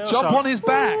friendly whale Jump shark. on his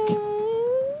back.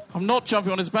 I'm not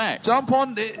jumping on his back. Jump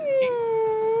on.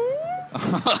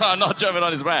 I'm not jumping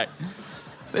on his back.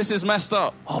 This is messed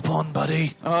up. Hop on,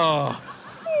 buddy. Oh,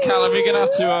 Callum, you're going to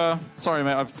have to... sorry,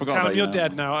 mate, I forgot Callum, about you're you.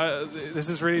 dead now. This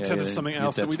has really turned yeah, into something you're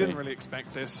else dead that we to me. didn't really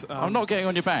expect this. I'm not getting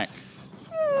on your back.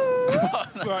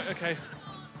 Right, okay.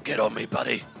 Get on me,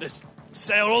 buddy. Let's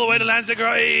sail all the way to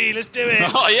Lanzarote. Let's do it.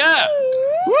 Oh, yeah!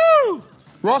 Woo!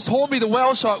 Ross Hornby, the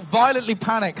whale shark, violently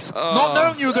panics, not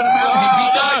knowing you were going to mount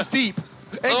him. He dives deep,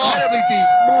 incredibly deep.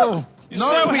 Oh. You're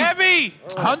so heavy.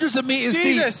 Hundreds of meters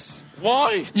Jesus. deep.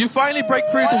 Why? You finally break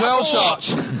through the whale shark.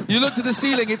 You look to the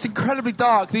ceiling. It's incredibly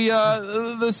dark.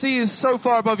 The sea is so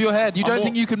far above your head. You don't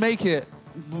think you can make it.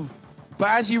 But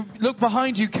as you look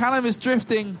behind you, Callum is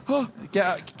drifting. Get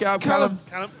up, Callum.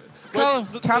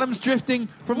 Callum's drifting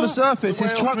from the surface. The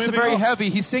His whale's trucks are moving very off. heavy.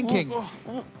 He's sinking.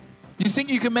 You think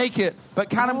you can make it, but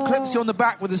Callum clips you on the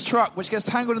back with his truck, which gets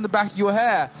tangled in the back of your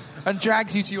hair and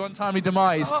drags you to your untimely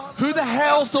demise. Who the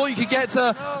hell thought you could get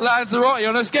to Lanzarote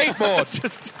on a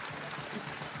skateboard?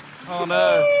 Oh,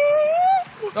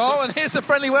 no. Oh, and here's the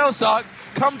friendly whale shark.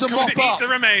 Come to mop Eat up. the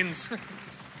remains.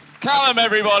 Callum,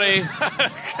 everybody.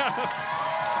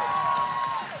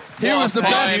 Here was the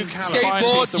Fine, best Callum. Fine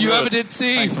piece skateboard of you wood. ever did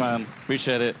see. Thanks, man.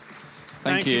 Appreciate it.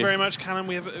 Thank you. very much, Callum.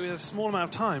 We have a small amount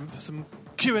of time for some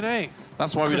Q&A,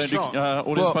 That's why we Chris don't do John.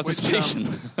 audience Well, participation.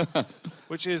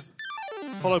 which is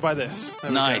followed by this.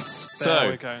 There we go. Nice. There So,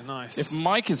 we go. Nice. If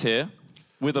Mike is here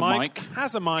with a Mike mic,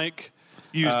 has a mic,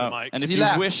 use the mic. and if He you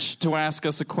left. wish to ask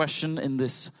us a question in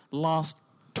this last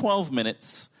 12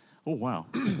 minutes, oh wow,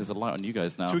 there's a light on you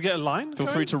guys now. Should we get a line? Feel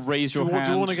going? free to raise your do hand.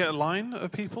 you want to get a line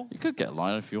of people? You could get a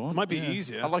line if you want. Might be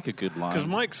easier. I like a good line. Because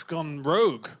Mike's gone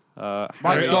rogue. Mike's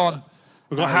Harry- gone.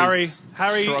 We've got Harry. Harry's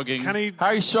Harry, shrugging. can he?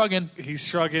 Harry's shrugging. He's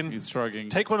shrugging. He's shrugging.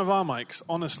 Take one of our mics.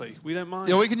 Honestly, we don't mind.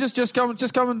 Yeah, we can just come and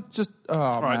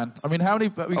Oh Right. man! I mean, how many?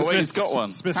 Oh, wait, he's got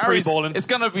one. Smith's Harry's- freeballing. It's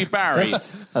going to be Barry.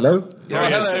 Hello? There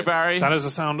he is. Hello, Barry. That is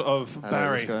the sound of Hello,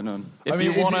 Barry. what's going on? If I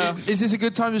mean, you want to... is this a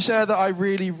good time to share that I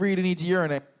really, really need to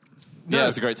urinate? Yeah,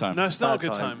 it's a great time. No, it's not a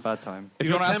good time. Bad time. If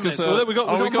You've you want got to 10 ask us minutes. a... We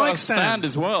got a mic stand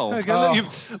as well. There we go.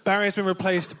 Look, Barry has been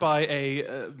replaced by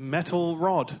a metal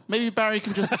rod. Maybe Barry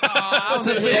can just...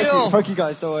 Fuck you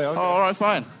guys, don't worry. Oh, all right,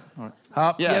 fine. All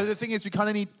right. Yeah. Yeah. The thing is, we kind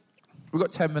of need. We've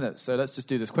got 10 minutes, so let's just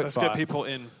do this quick Let's fire. get people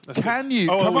in. Can you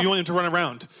Oh, come up- you want him to run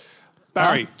around?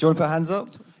 Barry. Do you want to put hands up?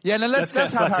 Yeah, no, let's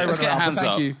Let's have get- Harry Let's run get around, hands but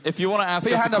up. thank you. If you want to ask Put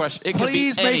your us hand a up. question, it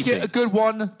Please could be make anything. it a good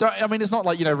one. I mean, it's not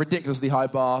like, ridiculously high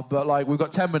bar, but like we've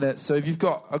got 10 minutes, so if you've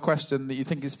got a question that you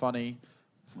think is funny,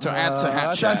 to add to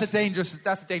Hat that's Chat. a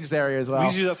dangerous area as well. We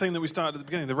used to do that thing that we started at the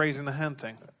beginning, the raising the hand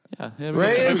thing. Yeah, here we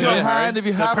Raise go. your Over here, hand if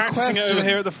you They're have a practicing question. it over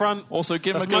here at the front. Also,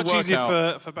 give him That's a good much easier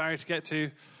workout. for Barry to get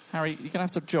to. Harry, you're going to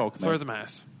have to jog, Throw mate. the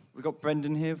mouse. We've got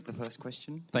Brendan here with the first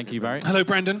question. Thank you, Barry. Hello,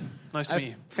 Brendan. Nice to meet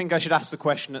you. I think I should ask the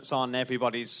question that's on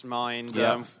everybody's mind.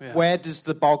 Yeah. Yeah. Where does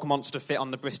the bog monster fit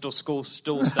on the Bristol school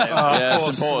stool scale? Yeah, Of it's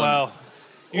course. important. Well,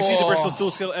 you see the Bristol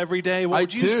stool scale every day. What I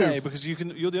would you do. say? Because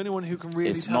you're the only one who can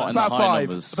really It's tell not us. in the About high 5.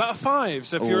 numbers. About a 5.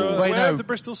 So if you're Ooh. aware Wait, no. of the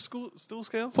Bristol stool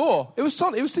scale, 4. It was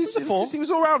solid. It was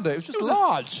all around it. It was just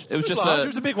large. It was just large. a It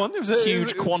was a big one. It was a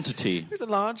huge quantity. It was a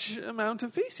large amount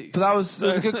of feces. But that was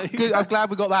a good. I'm glad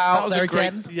we got that out was there a great-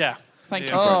 again. Yeah. Thank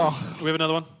Yeah. you, Brendan. Oh, We have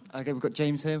another one. Okay, we've got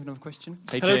James here with another question.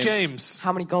 Hey, Hello, James.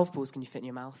 How many golf balls can you fit in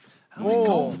your mouth? How many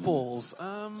golf balls?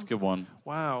 It's a good one.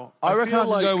 Wow. I reckon I feel can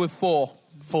like go with 4.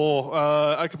 4.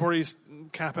 I could probably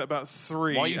cap at about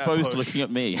 3. Why are you both looking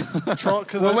at me? Trot?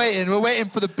 Because We're waiting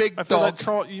for the big I feel dog. like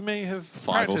Trot, you may have 5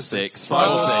 or practiced 6. this.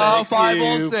 5 or 6. Oh, 5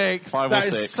 or you. 6. 5 or That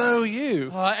 6. is so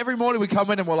you. Every morning we come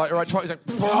in and we're like, all right, Trotty's like,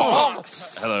 all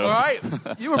Hello. right.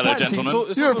 You were Hello, practicing. gentlemen.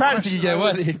 It's You not were a practicing question. again,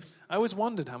 weren't you? I always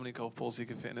wondered how many golf balls he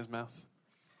could fit in his mouth.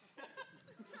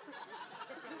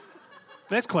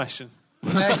 Next question.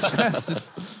 Next question.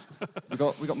 We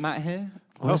got Matt here.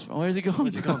 Where's he gone?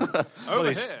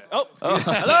 Over here. Oh,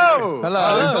 Hello!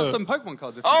 Hello. We've got some Pokemon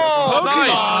cards. If Oh,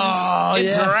 Oh,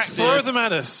 yes. Interactive. throw them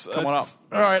at us. Come on up.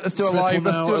 All right, let's do a Smith will live.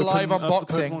 Let's now do a live open up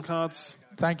the unboxing. Pokemon cards.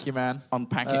 Thank you, man.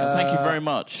 Unpacking. Thank you very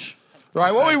much.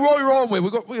 Right, what are we rolling with? We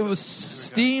got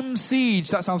Steam Siege.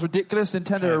 That sounds ridiculous.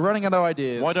 Nintendo are running out of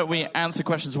ideas. Why don't we answer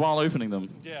questions while opening them?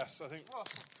 Yes, I think.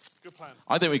 Good plan.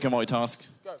 I think we can multitask.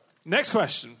 Next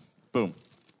question. Boom.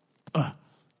 I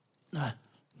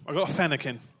got a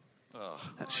Fennekin.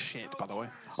 That's shit, by the way.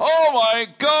 Oh my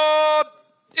god!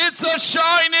 It's a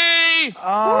shiny!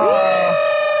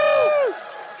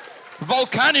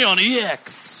 Volcanion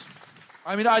EX.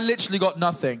 I mean, I literally got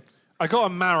nothing. I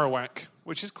got a Marowak,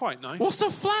 which is quite nice. What's a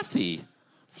flaffy?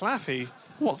 Flaffy?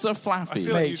 What's a flaffy?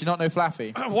 feel like Mate, do you not know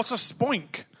Flaffy? What's a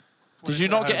Spoink? Did you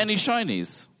not get any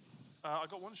shinies? I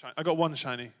got one shiny. I got one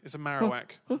shiny. It's a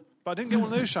Marowak. But I didn't get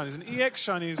one of those shinies. An EX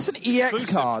shiny is It's an EX exclusive.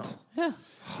 card. Yeah.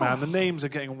 Man, the names are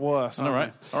getting worse. All aren't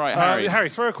right. All right, Harry. Harry,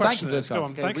 throw a question. for this, Go guys.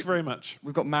 on. Okay, Thank you very much.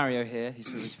 We've got Mario here. He's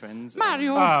with his friends.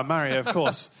 Mario. Mario, of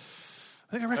course.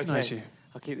 I think I recognise you.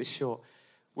 I'll keep this short.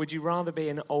 Would you rather be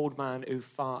an old man who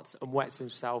farts and wets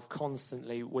himself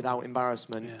constantly without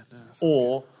embarrassment,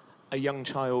 or a young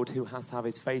child who has to have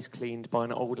his face cleaned by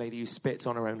an old lady who spits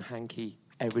on her own hanky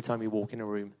every time you walk in a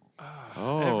room?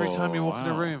 Every time you walk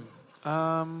in a room.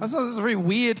 That's a very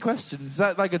weird question. Is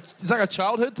that like a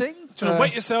childhood thing? Do you want to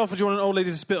wet yourself, or do you want an old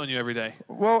lady to spit on you every day?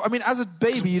 Well, I mean, as a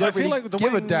baby, you don't I feel really like the give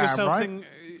a wetting damn, yourself right? thing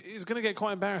is going to get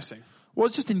quite embarrassing. Well,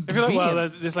 it's just If you're like, inconvenient. well,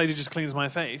 this lady just cleans my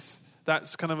face.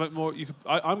 That's kind of like more.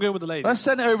 I'm going with the lady. Let's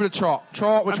send it over to Trot.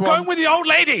 Trot, which I'm one? going with the old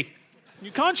lady. You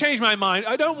can't change my mind.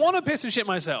 I don't want to piss and shit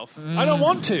myself. I don't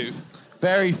want to.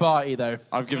 Very farty, though.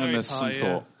 I've given Very this some high,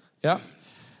 thought. Yeah.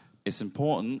 It's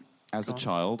important as a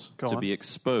child Go to on. be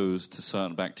exposed to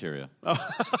certain bacteria.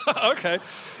 Okay,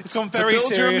 it's gone very to build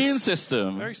serious. your immune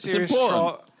system. Very It's serious.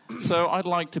 important. So I'd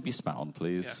like to be spat on,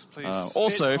 please. Yes, please.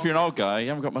 Also, Spit if you're an on old guy, you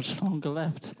haven't got much longer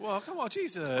left. Well, come on,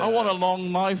 Jesus. I want a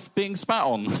long life being spat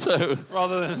on. So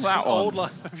rather than that one. old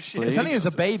life of shit. It's only as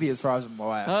a baby, as far as I'm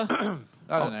aware. I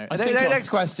don't know. I think I'll- Next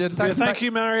question. Yeah, thank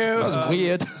you, Mario. That was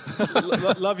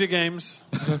weird. Love your games.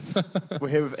 We're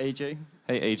here with AJ.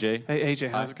 Hey, AJ. Hey,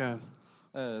 AJ, how's it going?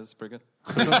 It's pretty good.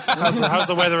 How's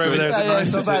the weather over there? Is it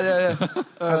nice? it's not bad, yeah.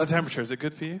 How's the temperature? Is it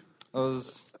good for you? I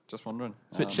was just wondering.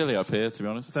 It's a bit chilly up here, to be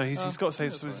honest. No, he's got to say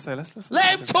something to say. Let's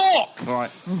Let him talk! All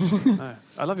right. No.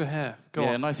 I love your hair. Go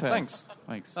Yeah, on. nice hair. Thanks.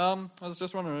 Thanks. I was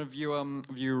just wondering if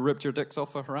you ripped your dicks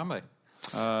off for Harambe.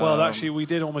 Well, actually, we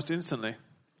did almost instantly.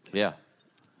 Yeah.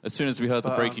 As soon as we heard the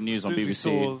But, breaking news as on soon as we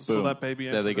BBC, saw boom, that baby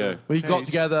there enter they go. the- We got Cage.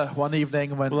 together one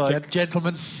evening and went, Like-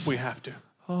 gentlemen, We have to.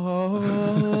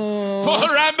 For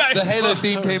Harambe! the Halo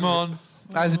theme came on,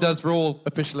 as it does for all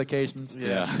official occasions.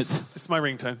 Yeah. It's my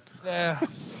ringtone. Yeah.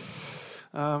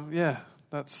 Yeah,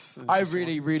 that's. I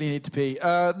really, really need to pee.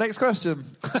 Next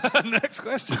question. Next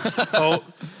question. Oh,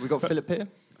 We got Philip here.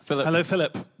 Philip. hello,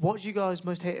 Philip. What do you guys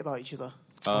most hate about each other?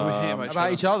 What do we hear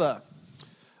About each other.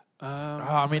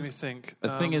 I mean, let me think.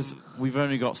 The thing is, we've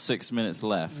only got 6 minutes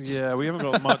left. Yeah, we haven't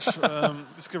got much.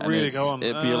 This could And really it's- go on.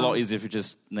 It'd be a lot easier if you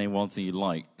just name one thing you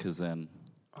like, because then...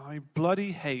 I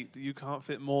bloody hate that you can't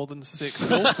fit more than 6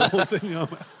 golf balls in your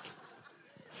mouth.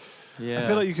 Yeah. I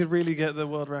feel like you could really get the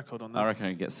world record on that. I reckon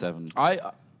I'd get 7.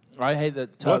 I hate that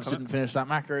Work Tubbs on it. didn't finish that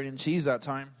macaroni and cheese that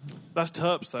time. That's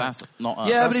Terps, though. That's not us.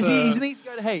 Yeah, but That's, he's an easy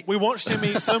guy to hate. We watched him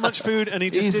eat so much food, and he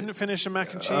just He's- didn't finish a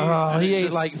mac and cheese. Oh, and he it ate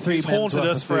just- like 3 He's men's haunted worth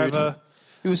us of food. forever.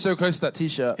 He was so close to that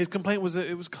T-shirt. His complaint was that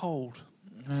it was cold.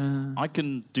 I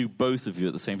can do both of you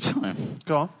at the same time.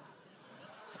 Go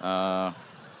on.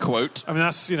 Quote, I mean,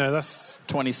 that's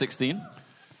 2016.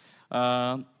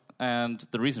 And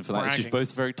the reason for that is Bragging. you're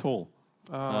both very tall.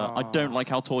 I don't like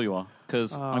how tall you are,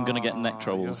 because I'm going to get neck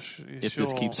troubles you're if this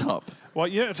sure. keeps up. Well,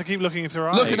 you don't have to keep looking into her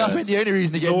eyes. Looking you up go. ain't the only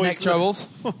reason to It's get always neck troubles.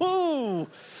 Ooh,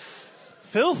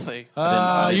 filthy.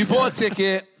 You bought a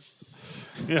ticket.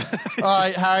 Yeah. All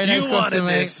right, Harry, next You question,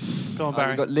 wanted mate. this. Go on, Barry.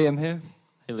 We've got Liam here.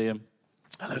 Hey, Liam.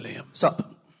 Hello, Liam.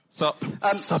 Sup? Sup?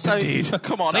 Sup indeed.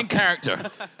 Come on, in character.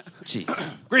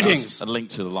 Jeez. Greetings. A link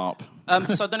to the LARP.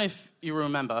 So I don't know if you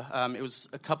remember, it was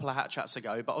a couple of hat chats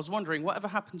ago, but I was wondering, whatever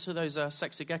happened to those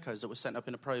sexy geckos that were sent up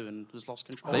in a probe and was lost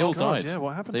control? They all God, died. yeah,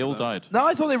 what happened They to all them? died. No,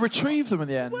 I thought they retrieved them in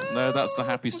the end. No, that's the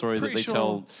happy story that pretty they sure.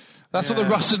 tell. That's what the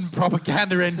Russian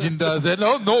propaganda engine does.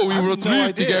 No, we have no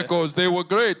retrieved the idea. geckos. They were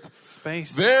great.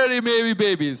 Space. Very maybe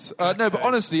babies. No, but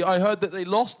honestly, I heard that they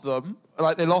lost them.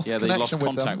 Like they lost Yeah, they connection lost with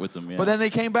contact them. with them, yeah. But then they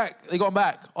came back. They got 'em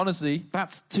back. Honestly,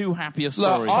 That's too happy a look,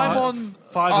 story. I'm on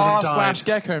Five of them died.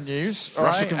 r/gecko news. all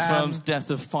Russia right, confirms and-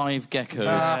 death of 5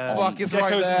 geckos. Fuck, it's right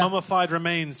Gecko's there. mummified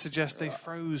remains suggest they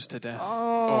froze to death.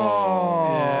 Oh,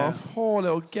 Yeah. poor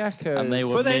little geckos. And they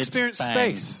were But they experienced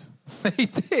mid-bang. space. They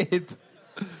did.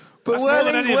 But That's were more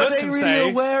than they, any of were us they can really say.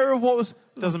 aware of what was...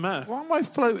 Doesn't matter. Why am I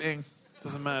floating?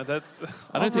 Doesn't matter. That,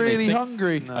 I don't I'm think really they think,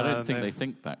 hungry. I don't think they- they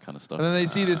think that kind of stuff. And then they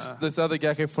see this other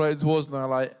gecko floating towards them, and they're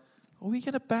like, are we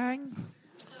going to bang?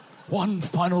 One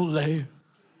final lay.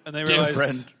 and they Dear realize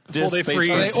friend, dear before they space freeze,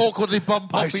 And Yes. they awkwardly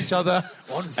bump off each other.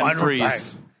 one And final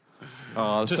freeze. bang.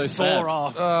 Oh, that's Just so sad. soar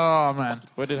off. Oh, man.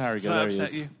 Where did Harry Does go? that There he upset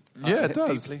is. you? Yeah, it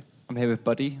does. Deeply. I'm here with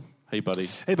Buddy. Hey, buddy.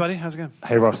 Hey, buddy, how's it going?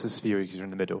 Hey Ross, this is for you because you're in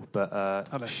the middle. But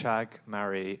Hello. shag,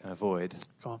 marry, and avoid.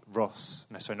 Go on. Ross.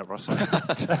 No, sorry, not Ross.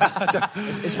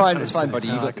 It's fine, Buddy.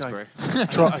 You got this, okay. bro.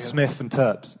 Trot, Smith, and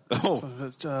Terps. Oh, So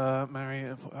let's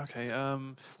marry. Okay.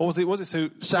 What was it? Was it so?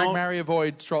 Shag, marry,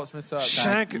 avoid, Trot Smith up.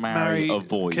 Shag, marry, marry,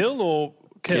 avoid. kill or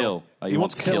kill? He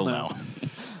wants to kill now.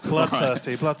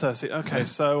 Bloodthirsty, bloodthirsty. Okay,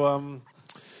 so I'm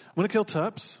going to kill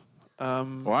Terps.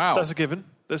 Wow. That's a given.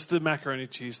 That's the macaroni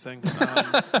cheese thing.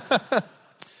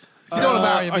 You don't want to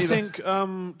marry him I either.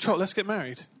 think, Trot, let's get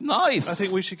married. Nice. I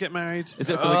think we should get married. Is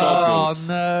it for the golf Oh course? And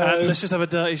no! let's just have a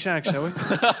dirty shag, shall we?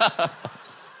 Are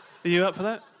you up for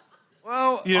that?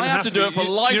 Well, You don't I have to do it for you,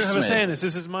 life, You don't have a Smith. say in this.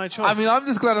 This is my choice. I mean, I'm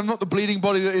just glad I'm not the bleeding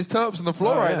body that is Terps on the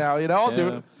floor Oh, right yeah. now. You know, I'll do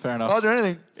Yeah, it. fair enough. I'll do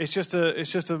anything. it's just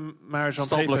a marriage on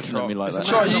Stop paper. looking at Trot. me like It's a that.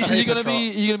 Sure, marriage on you paper,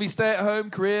 gonna be stay at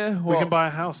home career? We What? can buy a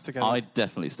house together. I'd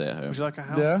definitely stay at home. Would you like a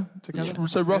house Yeah. together?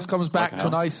 So Ross comes back Like a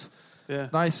to a house.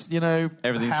 nice, you know,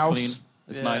 Everything's house. clean.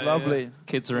 It's Yeah, nice. yeah. Lovely.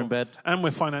 Kids are in bed. And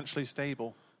we're financially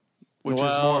stable, which is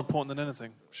Well, more important than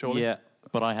anything, surely. Yeah,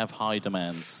 but I have high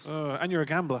demands. And you're a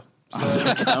gambler.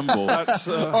 Gamble. That's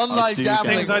Online do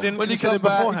gambling. things I didn't When you consider come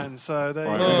back- beforehand. So there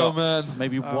you Right, go. we Oh got man.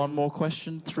 Maybe one more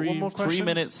question. Three, more 3 question?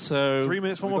 minutes. So 3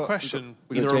 minutes, one more question.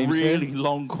 either a James here. really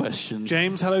long question.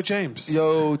 James, hello, James.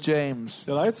 Yo, James.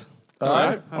 You right? All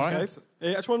right. All right. Okay.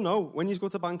 I just want to know, when you go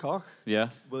to Bangkok, Yeah.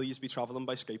 will you be travelling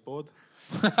by skateboard?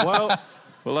 Well,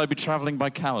 Will I be travelling by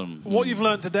Callum? what you've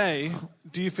learnt today,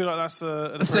 do you feel like that's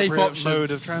an A safe appropriate option.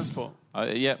 mode of transport?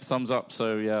 Yep. Thumbs up.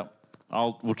 So yeah,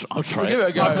 I'll try We'll give it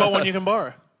a go. I've got one you can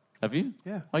borrow. Have you?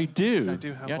 Yeah. Oh, you do. I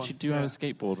do have You actually one, do have yeah.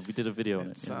 a skateboard. We did a video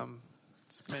on It's, it. Yeah.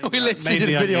 it's mainly, We literally mainly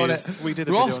did a video on it. unused. We did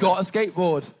a Ross video got on a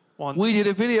skateboard. Once. We did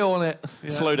a video on it. Yeah.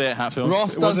 Slow day at Hatfield.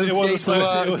 Ross It was, doesn't it, was a skate slow, to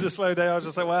work. it was a slow day. I was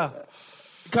just like, wow.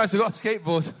 Guys, I got a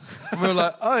skateboard. And we were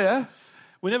like, oh yeah.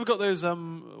 We never got those,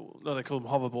 no, they call them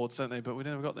hoverboards, don't they? But we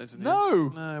never got those in the No.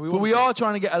 end. No, But we are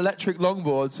trying to get electric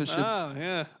longboards. So should,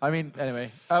 yeah. I mean,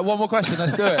 anyway. One more question.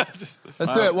 Let's do it.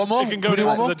 Let's do it. One more. You can go we do down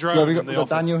one to more? the drone Yeah, we in got, the we got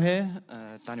office. Daniel here.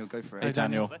 Daniel, go for it. Hey,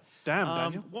 Daniel. Damn, Um,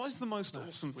 Daniel. What is the most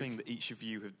awesome thing that each of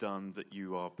you have done that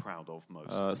you are proud of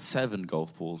most? 7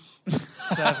 golf balls.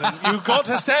 7. You got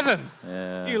to 7.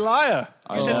 Yeah. You liar.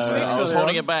 I You said know. 6. I was earlier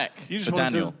holding on. it back You just for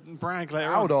wanted Daniel. to brag later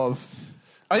Proud on. of.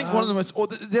 I think one of the most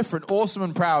different, awesome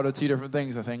and proud are two different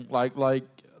things. I think like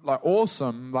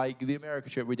awesome, like the America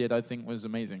trip we did, I think was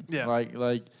amazing. Yeah.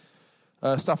 Like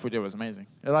stuff we did was amazing.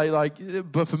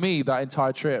 But for me, that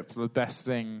entire trip, the best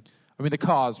thing. I mean, the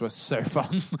cars were so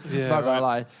fun. Yeah, not gonna right.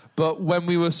 lie. But when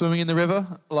we were swimming in the river,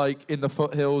 like in the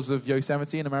foothills of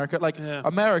Yosemite in America,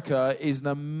 America is an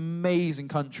amazing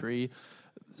country.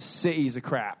 Cities are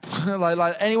crap.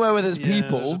 like anywhere where there's Yeah, there's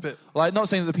people, a bit- like not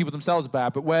saying that the people themselves are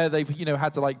bad, but where they've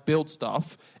had to like build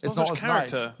stuff, it's not much as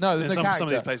character nice. No, there's in no character. some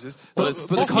of these places. But, it's-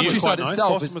 but Boston the was countryside quite nice.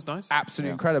 itself Boston is was nice.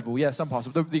 absolutely incredible. Yeah, some parts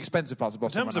of the expensive parts of In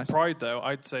Boston terms were of nice. pride, though,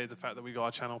 I'd say the fact that we got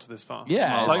our channel to this far.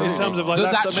 Yeah, like in absolutely. terms of like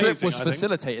that that's trip amazing, was I think.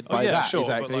 facilitated Oh, by yeah, that. sure,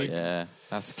 but, exactly. like, Yeah,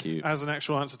 that's cute. As an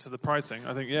actual answer to the pride thing,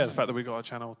 I think the fact that we got our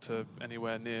channel to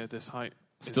anywhere near this height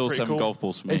is Still pretty 7 cool. golf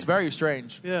balls for me. It's very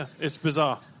strange. Yeah, it's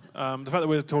bizarre. The fact that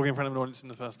we're talking in front of an audience in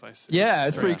the first place. Yeah,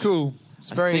 it's pretty cool. It's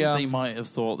very. I think they might have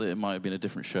thought that it might have been a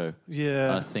different show.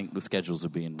 Yeah. I think the schedules are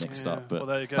being mixed Yeah, up. But well,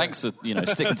 there you go. thanks for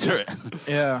sticking to it.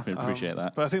 Yeah. We appreciate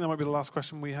that. But I think that might be the last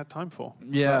question we had time for.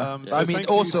 Yeah, So I mean, thank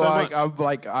you also, so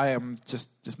much. I am just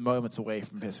moments away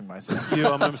from pissing myself. You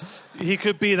are members. He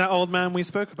could be that old man we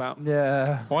spoke about.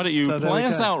 Yeah. Why don't you So there play we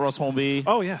us go. out, Ross Hornby?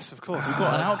 Oh yes, of course. We've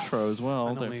got an outro as well. I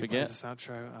Don't normally forget. play this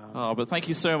outro. But thank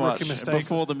you so much. Rookie mistake.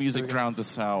 Before the There music we go. drowns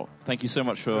us out, thank you so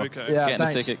much for There we go. Yeah, getting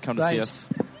thanks. a ticket. Come to see Thanks. us.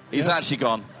 He's Yes. actually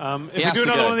gone. If He we has do to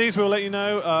another go. one of these, we'll let you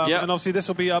know. Yep. And obviously, this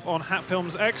will be up on Hat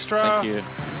Films Extra. Thank you.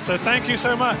 So thank you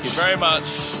so much. Thank you very much.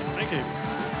 Thank you.